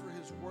offer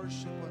his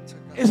worship unto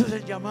God. Ese es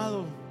el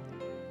llamado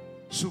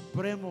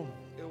supremo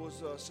It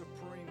was a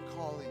supreme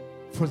calling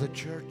for the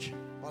church.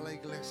 para la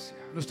iglesia.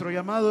 Nuestro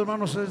llamado,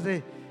 hermanos, es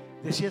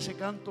decía ese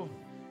canto,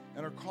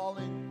 And our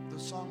calling, the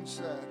song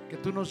said, que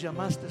tú nos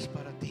llamaste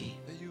para ti.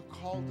 that you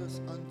called us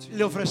unto Le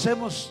you.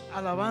 ofrecemos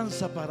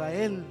alabanza para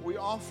Él. We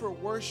offer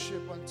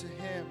worship unto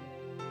him.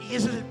 Y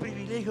ese es el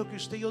privilegio que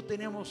usted y yo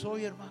tenemos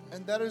hoy, hermano.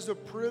 And that is the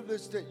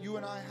privilege that you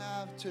and I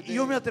have Y today.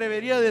 yo me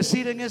atrevería a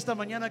decir en esta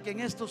mañana que en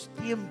estos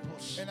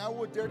tiempos, And I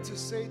would dare to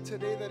say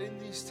today that in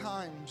these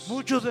times,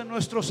 muchos de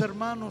nuestros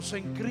hermanos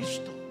en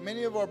Cristo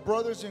many of our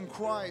brothers in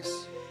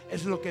Christ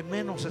es lo que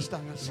menos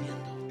están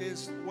haciendo.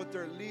 is what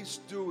they're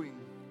least doing,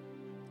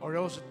 O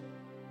ellos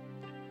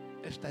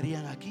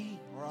estarían aquí.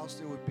 or else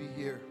they would be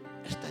here.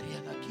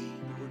 estarían aquí.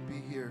 you would be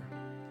here.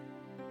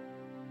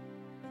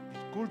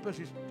 Disculpe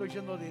si estoy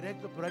siendo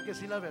directo, pero hay que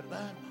decir la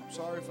verdad. I'm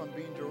sorry if I'm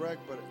being direct,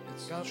 but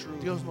it's the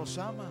truth. Dios nos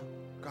ama.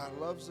 God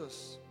loves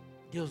us.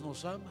 Dios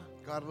nos ama.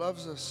 God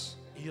loves us.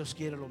 Y Dios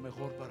quiere lo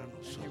mejor para He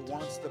nosotros.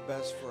 wants the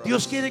best for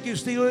Dios us. quiere que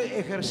usted y yo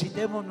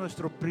ejercitemos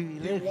nuestro He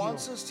privilegio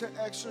wants us to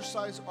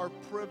exercise our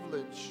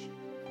privilege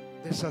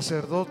de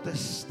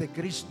sacerdotes de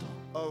Cristo.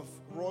 of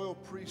royal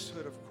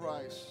priesthood of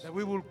Christ. That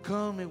we will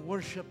come and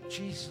worship Que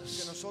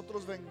Jesus.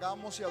 nosotros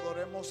vengamos y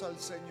adoremos al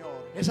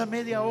Señor. Esa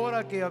media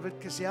hora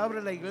que se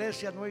abre la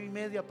iglesia,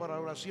 9:30 para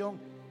oración,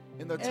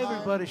 In the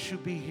everybody time,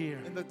 should be here.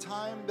 in the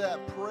time that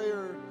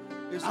prayer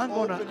is I'm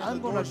gonna- open and I'm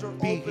the gonna doors are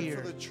be open here.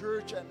 for the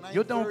church at 9:30.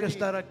 Yo tengo que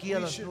estar aquí a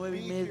we las should 9:30,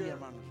 be here.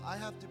 hermanos. I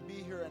have to be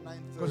here at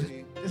Entonces,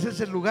 9:30 ese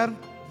es el lugar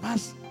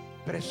más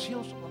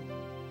precioso.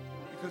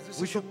 because this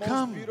we is the should most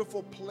come.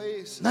 beautiful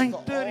place. It's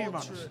 9:30, the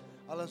hermanos. altar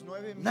a las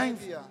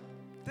 9:30.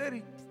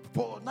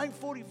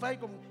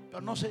 9:45,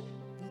 pero no sé,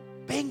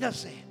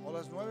 véngase. O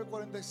las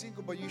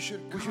 9:45, but you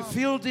should We come. should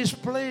fill this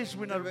place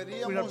with our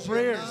Deberíamos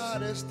prayers.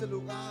 llenar este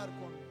lugar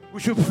con We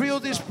should fill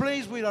this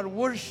place with our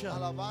worship.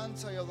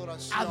 alabanza y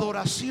adoración.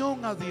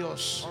 Adoración a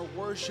Dios. Our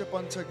worship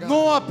unto God.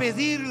 No a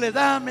pedirle,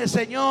 dame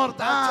Señor,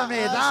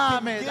 dame, ask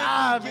dame, him, give me,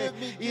 dame. give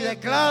me, Y give me.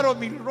 declaro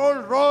mi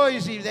Rolls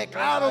Royce y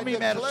declaro I mi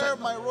declare Mercedes.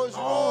 my Rolls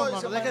No, Royce hermano,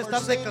 and my deja de estar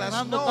Mercedes.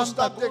 declarando No, tanta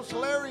stop cosa.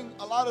 declaring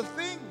a lot of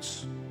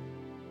things.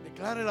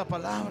 Declare la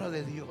palabra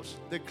de Dios.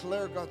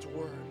 Declare God's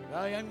word.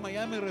 Allá en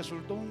Miami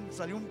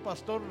salió un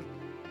pastor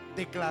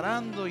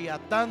declarando y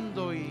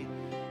atando y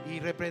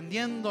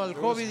reprendiendo al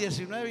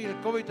COVID-19 y el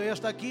COVID todavía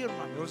está aquí,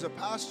 hermano. There was a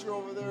pastor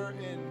over there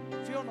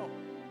 ¿Sí o no?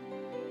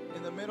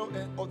 in the middle,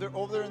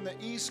 over there in the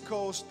East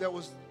Coast that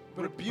was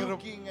Pero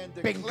rebuking and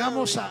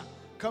vengamos declaring,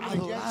 coming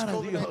against adorar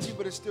a Dios. COVID-19,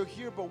 but it's still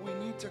here. But we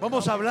need to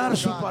Vamos a come hablar before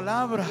su God.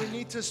 palabra. We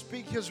need to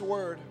speak His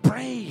word.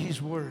 Pray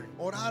His word.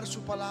 Orar su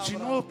palabra. Si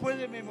no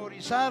puede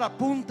memorizar,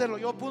 apúntelo.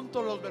 Yo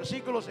apunto los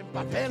versículos en If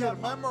papel, you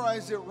hermano.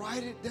 memorize it,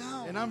 write it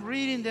down. And I'm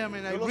reading them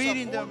and Yo I'm los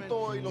reading them.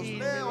 apunto y los Y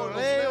leo, los los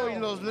leo leo. y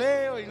los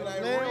leo y And los I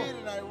leo. read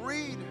and I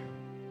read.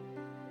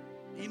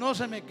 Y no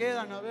se me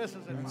quedan a veces,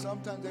 And hermano.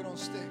 sometimes they don't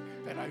stick.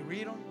 But I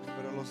read them.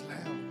 Pero los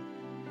leo.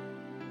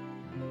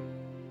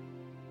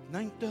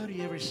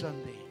 9:30 every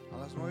Sunday. A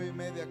las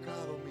 9:30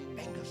 cada domingo.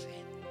 Véngase.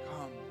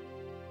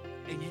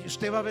 Come. Y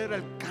usted va a ver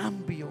el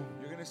cambio.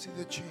 You're going to see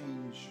the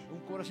change. Un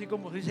coro así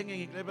como dicen en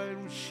inglés, va a haber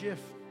un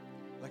shift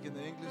Like in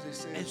the English they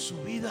say, en su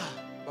vida.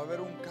 va a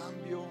haber un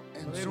cambio Va a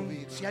en haber su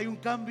vida. si hay un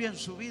cambio en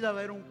su vida, va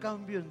a haber un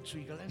cambio en su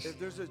iglesia. If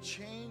there's a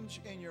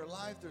change in your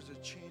life, there's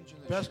a change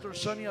in the Pastor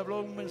church. Sonny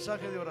habló un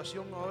mensaje de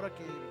oración ahora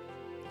que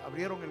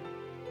abrieron el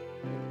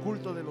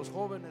culto de los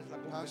jóvenes, la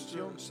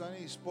Pastor convención.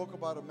 Sonny spoke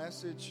about a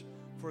message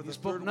for He the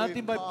spoke third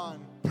nothing wave but con.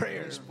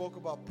 prayer. He spoke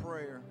about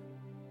prayer.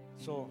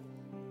 So,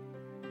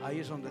 ahí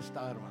es donde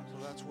está, hermano.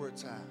 So that's where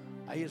it's at.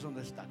 Ahí es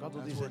donde está.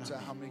 ¿Cuántos That's where dicen it's at.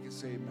 amén? How many can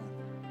say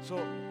amen? So,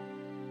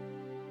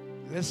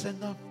 let's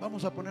stand up.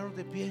 Vamos a ponernos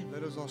de pie.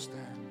 Let us all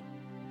stand.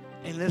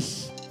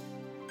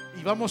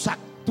 Y vamos a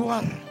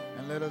actuar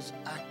And let us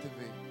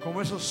activate.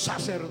 como esos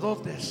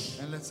sacerdotes.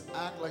 And let's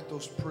act like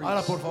those priests.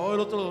 Ahora, por favor, el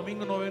otro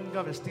domingo no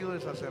venga vestido de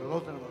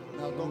sacerdote, hermano.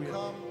 Now don't Aleluya.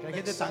 come Que hay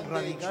next gente tan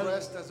Sunday radical.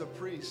 dressed as a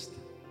priest.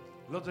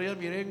 El otro día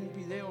miré un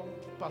video,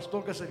 un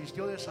pastor que se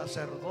vistió de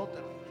sacerdote,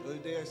 hermano, The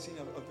other day I seen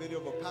a video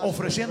of a pastor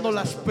ofreciendo dressed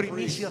las as a priest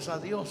primicias a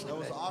Dios. that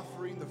was Aleluya.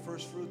 offering the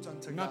first fruits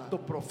unto Un God. acto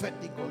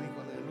profético,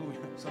 dijo, aleluya.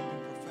 Something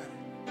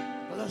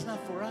prophetic. But that's not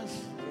for us.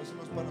 Pero eso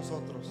no es para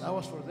nosotros. That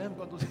was for them.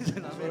 Cuando dicen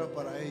Eso amén. era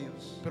para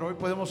ellos. Pero hoy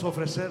podemos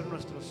ofrecer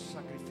nuestros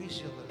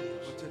sacrificios de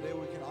Dios. But today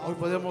we can Hoy offer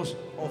podemos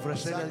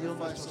ofrecer a Dios sacrifice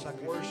nuestros of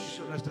sacrificios,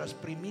 worship. nuestras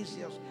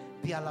primicias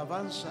de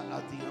alabanza a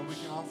and we Dios.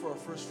 can offer our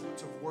first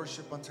fruits of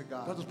worship unto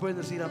God. ¿Cuántos pueden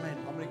decir amén?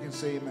 How many can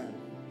say amen?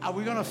 Are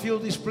we going to fill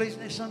this place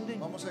next Sunday?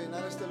 Vamos a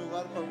llenar este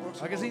lugar para el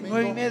próximo ¿A que sí? domingo.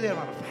 9:30,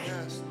 hermano.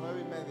 Yes,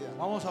 9:30.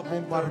 Vamos a 9:30.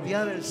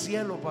 bombardear el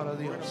cielo para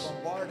We're Dios.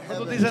 gonna bombard ¿Cuántos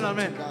heaven dicen unto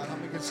amén? God. How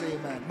many can say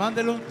amen?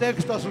 Mándele un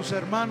texto a sus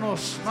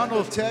hermanos.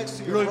 Hermanos, text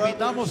to lo your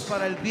invitamos brothers.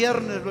 para el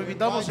viernes, lo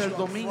invitamos Invite el you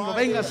on domingo.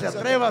 Friday Véngase, at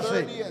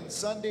atrévase. 7:30 and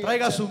Sunday at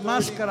Traiga su 10:30.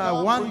 máscara,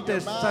 Come, guantes, bring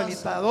your mask,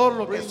 sanitador,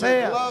 lo que bring sea.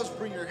 your gloves,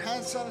 bring your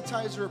hand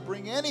sanitizer,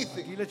 bring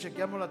anything. Aquí le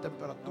chequeamos la And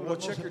temperatura, we'll no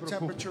check se your preocupe.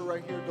 temperature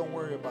right here. Don't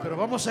worry about Pero it.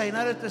 vamos a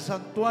llenar este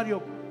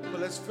santuario But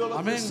let's fill up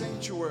Amén. this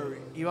sanctuary.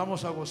 y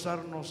vamos a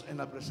gozarnos en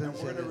la And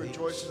presencia we're de going to Dios.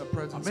 rejoice in the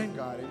presence Amén. of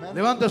God. Amen.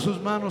 Levante sus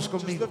manos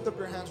Just conmigo. lift up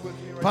your hands with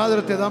me right Padre,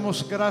 where te you are.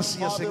 damos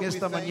gracias Father, en we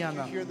esta thank you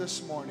mañana here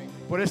this morning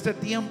por este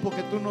tiempo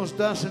que tú nos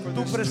das en for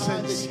tu this time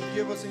that presencia. you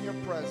give us in your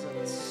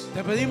presence.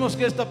 Te pedimos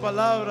que esta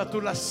palabra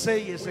tú la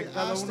selles We en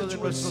cada ask uno that de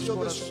you would nuestros seal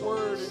this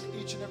word corazones. in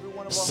each and every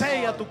one of our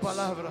Sella tu hearts.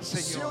 palabra,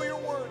 Seal Señor. your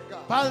word,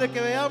 God. Padre, que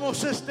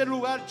veamos este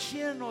lugar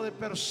lleno de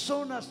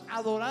personas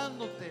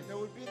adorándote. There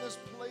would be this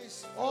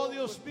place Oh filled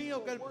Dios with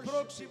mío, que el people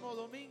worshiping. próximo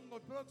domingo,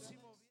 el próximo